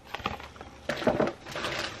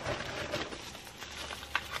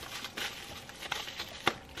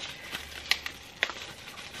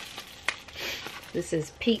 This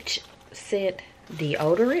is peach scent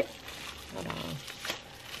deodorant. Hold on.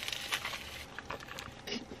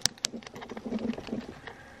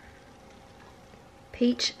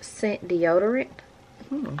 Peach scent deodorant.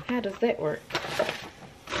 How does that work?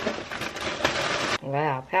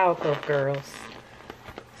 Wow, Powerpuff Girls.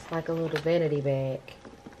 It's like a little vanity bag.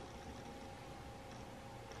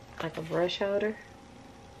 like a brush holder.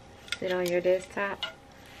 Sit on your desktop.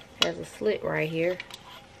 Has a slit right here.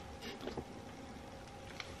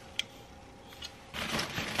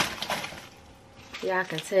 Yeah, I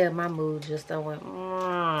can tell my mood just done went.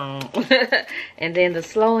 And then the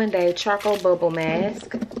Slow and Day charcoal bubble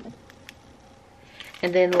mask.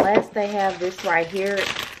 And then last they have this right here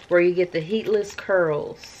where you get the heatless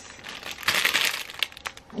curls.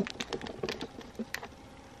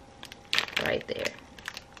 Right there.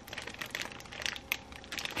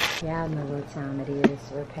 Y'all know what time it is.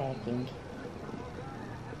 We're packing.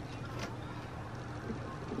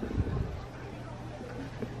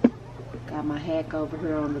 Got my hack over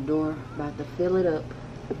here on the door. About to fill it up.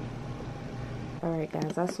 Alright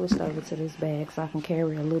guys, I switched over to this bag so I can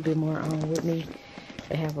carry a little bit more on with me.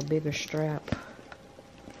 They have a bigger strap.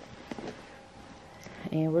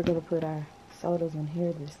 And we're going to put our sodas in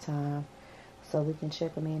here this time so we can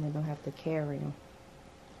check them in and don't have to carry them.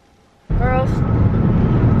 Girls,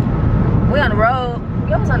 we on the road.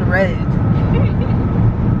 We was on the road.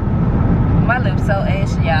 My lips so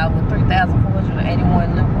ashy, y'all, with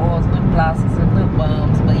 3,481 lip oils, lip glosses, and lip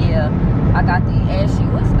balms. But yeah, I got the ashy.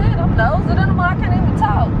 What's that? I'm nosing in them. I can't even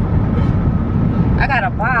talk. I got a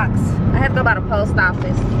box. I had to go by the post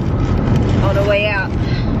office on the way out.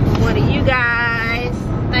 One of you guys,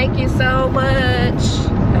 thank you so much.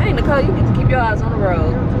 Dang, Nicole, you need to keep your eyes on the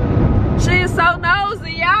road. She is so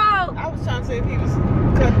nosy, y'all. I was trying to see if he was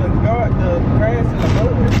cutting the grass in the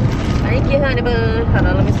mud. Thank you, honey bun. Hold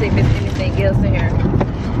on, let me see if there's anything else in here.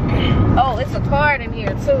 Oh, it's a card in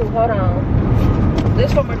here too. Hold on.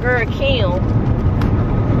 This from my girl Kim.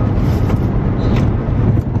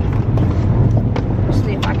 Let's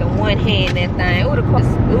see if I can one hand that thing. Ooh,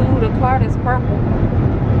 the card is purple.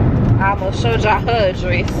 I almost showed y'all her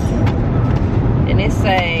address. And it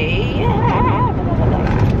say,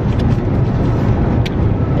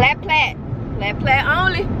 plat plat. Plat plat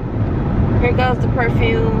only. Here goes the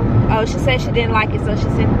perfume. Oh, she said she didn't like it, so she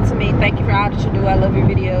sent it to me. Thank you for all that you do. I love your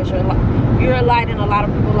videos. You're a light in a lot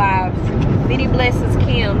of people's lives. Many blessings,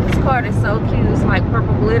 Kim. This card is so cute. It's like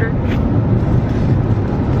purple glitter.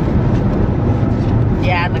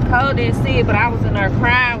 Yeah, Nicole didn't see it, but I was in there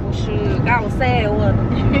crying with Suge. I was sad one.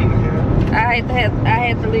 I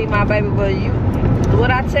had to leave my baby, but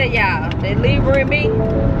what I tell y'all, that Libra in me,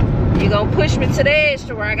 you gonna push me to the edge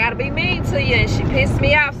to where I gotta be mean to you, and she pissed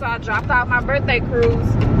me off, so I dropped off my birthday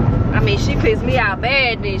cruise. I mean, she pissed me out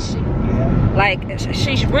bad, didn't she? Yeah. Like,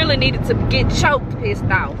 she really needed to get choked, pissed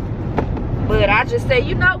off. But I just said,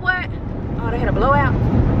 you know what? Oh, they had a blowout?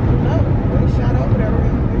 No, they shot over there.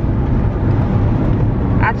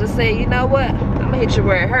 I just said, you know what? I'm gonna hit you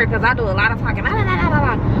where it hurt, because I do a lot of talking.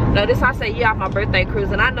 No, this I say, yeah, off my birthday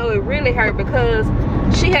cruise, and I know it really hurt because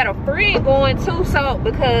she had a friend going too, so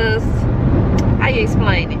because, how you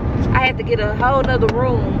explain it? I had to get a whole nother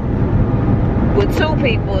room with 2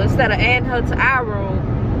 people instead of adding her to our room.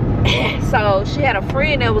 So she had a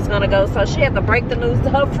friend that was gonna go, so she had to break the news to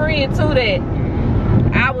her friend too that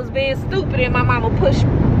I was being stupid and my mama pushed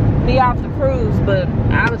me off the cruise. But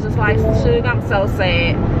I was just like, Suge, I'm so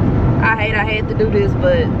sad. I had to do this,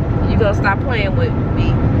 but you gonna stop playing with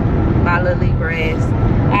me, my little Libra ass.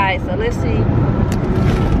 Alright, so let's see.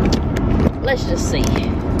 Let's just see.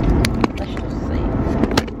 Let's just see.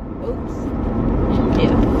 Oops.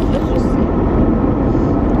 Yeah, let's just see.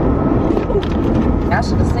 Ooh. Y'all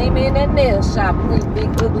should have seen me in that nail shop with these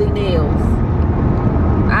big ugly nails.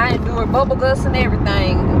 I endured bubble guts and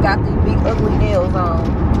everything and got these big ugly nails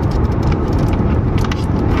on.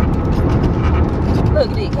 Look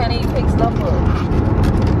at it, can't even pick stuff up.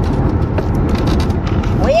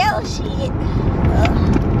 Well, shit.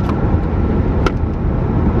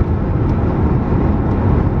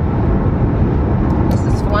 This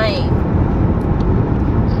is flame.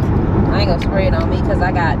 I ain't gonna spray it on me because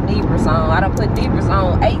I got Nebras on. I done put Nebras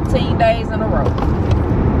on 18 days in a row.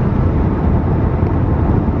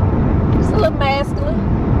 It's a little masculine.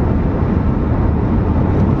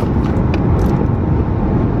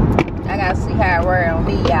 I gotta see how it wears on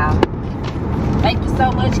me, y'all. Thank you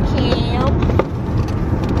so much, Kim.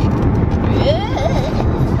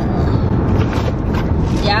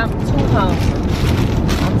 Yeah, I'm too hungry.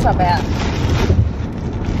 I'm talking about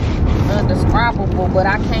undescribable, but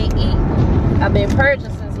I can't eat. I've been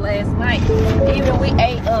purging since last night. Even we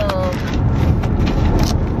ate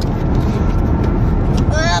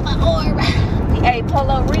we ate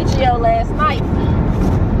Polo Regio last night.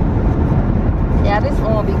 Yeah, this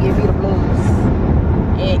one be giving me the blues.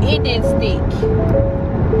 And it didn't stick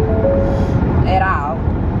at all.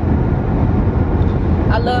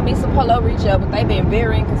 I love me some Polo Regio, but they've been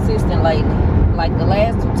very inconsistent lately. Like the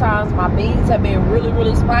last 2 times, my beans have been really,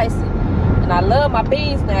 really spicy. And I love my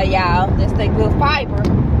beans now, y'all. That's that good fiber.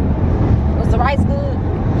 Was the rice good?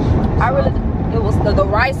 It was the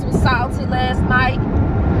rice was salty last night.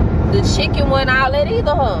 The chicken wasn't all that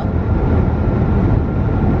either, huh?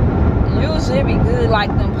 Usually it be good, like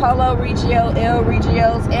them Polo Regio, El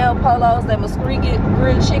Regios, El Polos, that Muscogee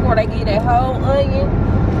grilled chicken where they get that whole onion.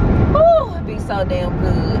 Ooh, it be so damn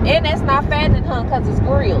good. And that's not fattening, huh, because it's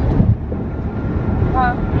grilled.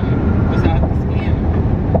 Huh? Besides the skin.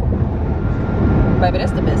 Baby,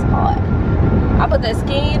 that's the best part. I put that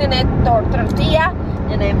skin in that tortilla,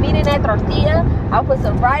 and that meat in that tortilla. I'll put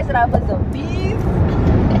some rice and I'll put some beef.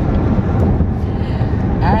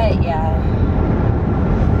 Alright, y'all.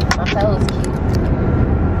 My toes cute.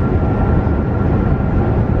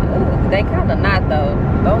 Ooh, they kind of not though.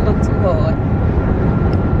 Don't look too hard.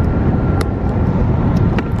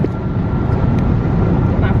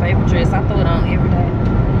 My favorite dress. I throw it on every day.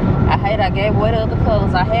 I hate I gave away the other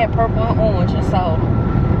colors. I had purple and orange and sold them.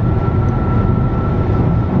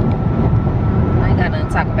 I ain't got nothing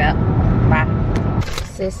to talk about. Bye.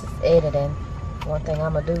 Sis is editing. One thing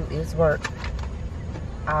I'm gonna do is work.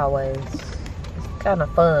 Always. It's kind of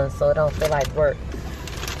fun, so it don't feel like work.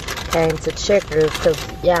 Came to Checkers because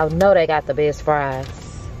y'all know they got the best fries.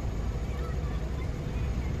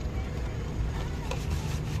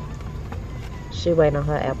 She waiting on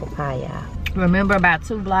her apple pie, y'all. Remember about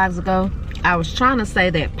 2 vlogs ago, I was trying to say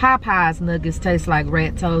that Popeye's nuggets taste like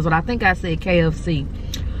rat toes, but I think I said KFC.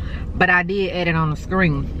 But I did add it on the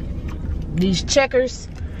screen. These Checkers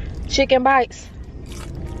chicken bites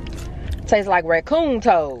taste like raccoon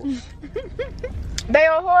toes. They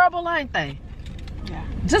are horrible, ain't they? Yeah.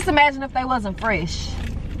 Just imagine if they wasn't fresh.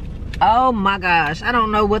 Oh my gosh, I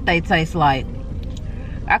don't know what they taste like.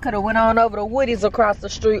 I could have went on over to Woody's across the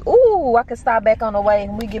street. Ooh, I could stop back on the way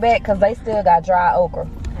when we get back because they still got dry okra.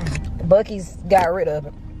 Bucky's got rid of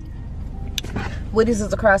it. Woody's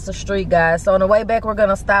is across the street, guys. So on the way back, we're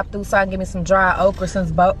gonna stop through so I can get me some dry okra since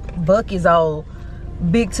Bucky's old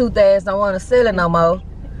big tooth ass don't want to sell it no more.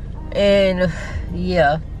 And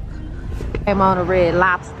yeah. Came on a Red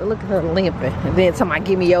Lobster. Look at her limping. And then somebody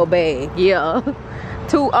give me your bag. Yeah.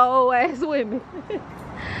 2 old ass women.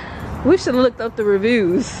 We should have looked up the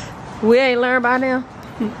reviews. We ain't learned by now.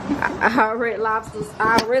 Our Red Lobsters,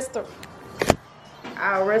 our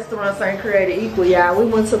restaurants ain't created equal, y'all. We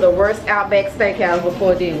went to the worst Outback Steakhouse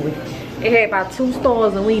before, didn't we? It had about 2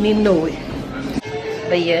 stars and we didn't even know it.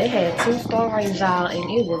 But yeah, it had 2 stars, y'all, and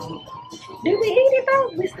it was. Did we eat it though?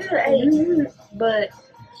 We still ate. But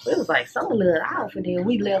it was like some little off, and then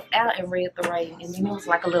we left out and read the rating, and then it was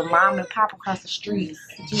like a little mom and pop across the street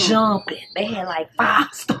jumping. They had like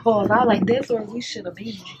 5 stars. I was like, that's where we should have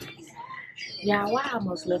been. Y'all, why I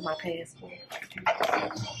almost left my passport?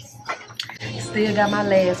 Still got my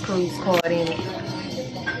last cruise card in it.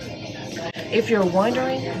 If you're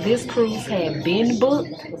wondering, this cruise had been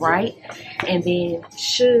booked, right? And then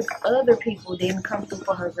other people didn't come through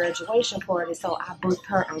for her graduation party, so I booked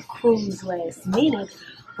her a cruise last minute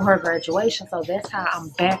for her graduation. So that's how I'm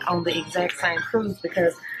back on the exact same cruise,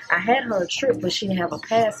 because I had her a trip, but she didn't have a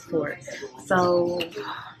passport. So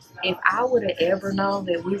if I would have ever known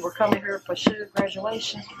that we were coming here for Sugar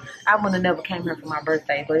graduation, I would have never came here for my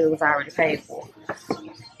birthday, but it was already paid for.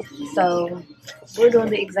 So we're doing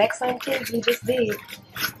the exact same cruise we just did,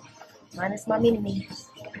 minus my mini-me.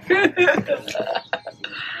 Did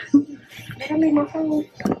I leave my phone?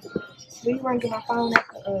 Will you run get my phone at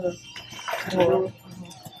the door?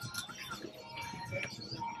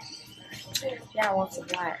 Y'all want some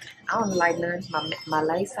white? I don't like none. My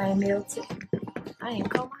lace ain't melted. I ain't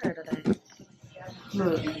comb my hair today.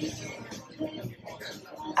 Look.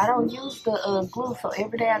 I don't use the glue, so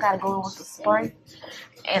every day I gotta go in with the spray.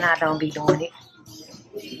 And I don't be doing it.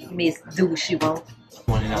 Miss do what she want.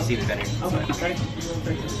 And I'll see if better. Okay.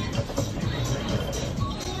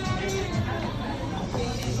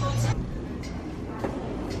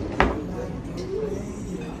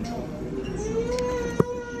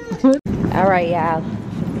 All right, y'all.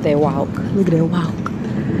 Look at that walk. Look at that walk.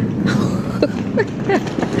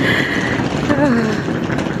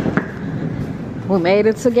 We made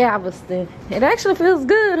it to Galveston. It actually feels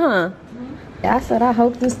good, huh? I said, I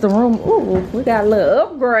hope this the room. Ooh, we got a little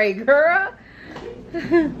upgrade, girl.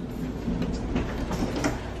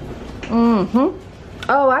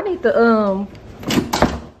 Oh, I need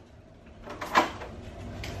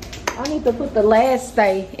to put the last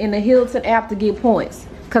stay in the Hilton app to get points,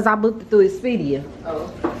 cause I booked it through Expedia.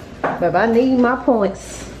 Oh. But I need my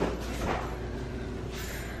points.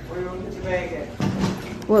 Where you gonna put your bag at?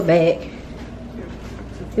 What bag?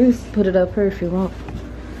 You just put it up here if you want.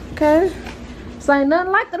 Okay. This ain't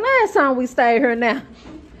nothing like the last time we stayed here now.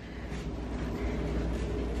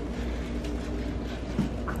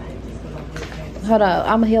 Hold on,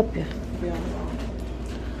 I'ma help you.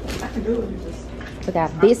 I can do it. You just. I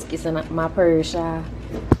got biscuits in my purse, y'all.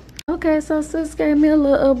 Okay, so sis gave me a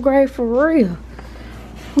little upgrade for real.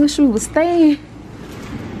 Wish we was staying.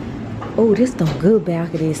 Oh, this some good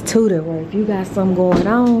balconies too that way. If you got something going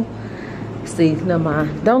on. See, never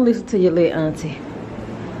mind. Don't listen to your little auntie.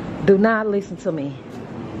 Do not listen to me.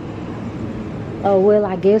 Oh, well,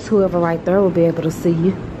 I guess whoever right there will be able to see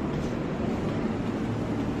you.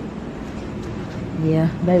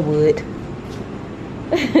 Yeah, they would.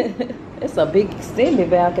 It's a big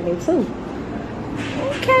extended balcony too.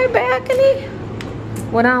 Okay, balcony.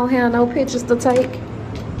 When I don't have no pictures to take.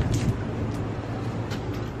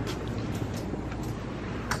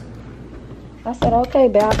 I said, okay,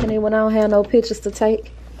 balcony, when I don't have no pictures to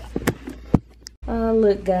take. Oh,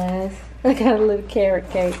 look, guys. I got a little carrot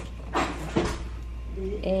cake.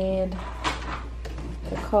 And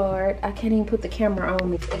the card. I can't even put the camera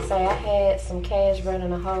on me. They say I had some cash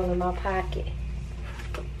burning a hole in my pocket.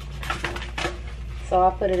 So I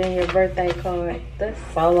put it in your birthday card. That's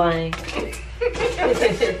so lame.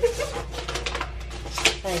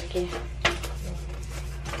 Thank you.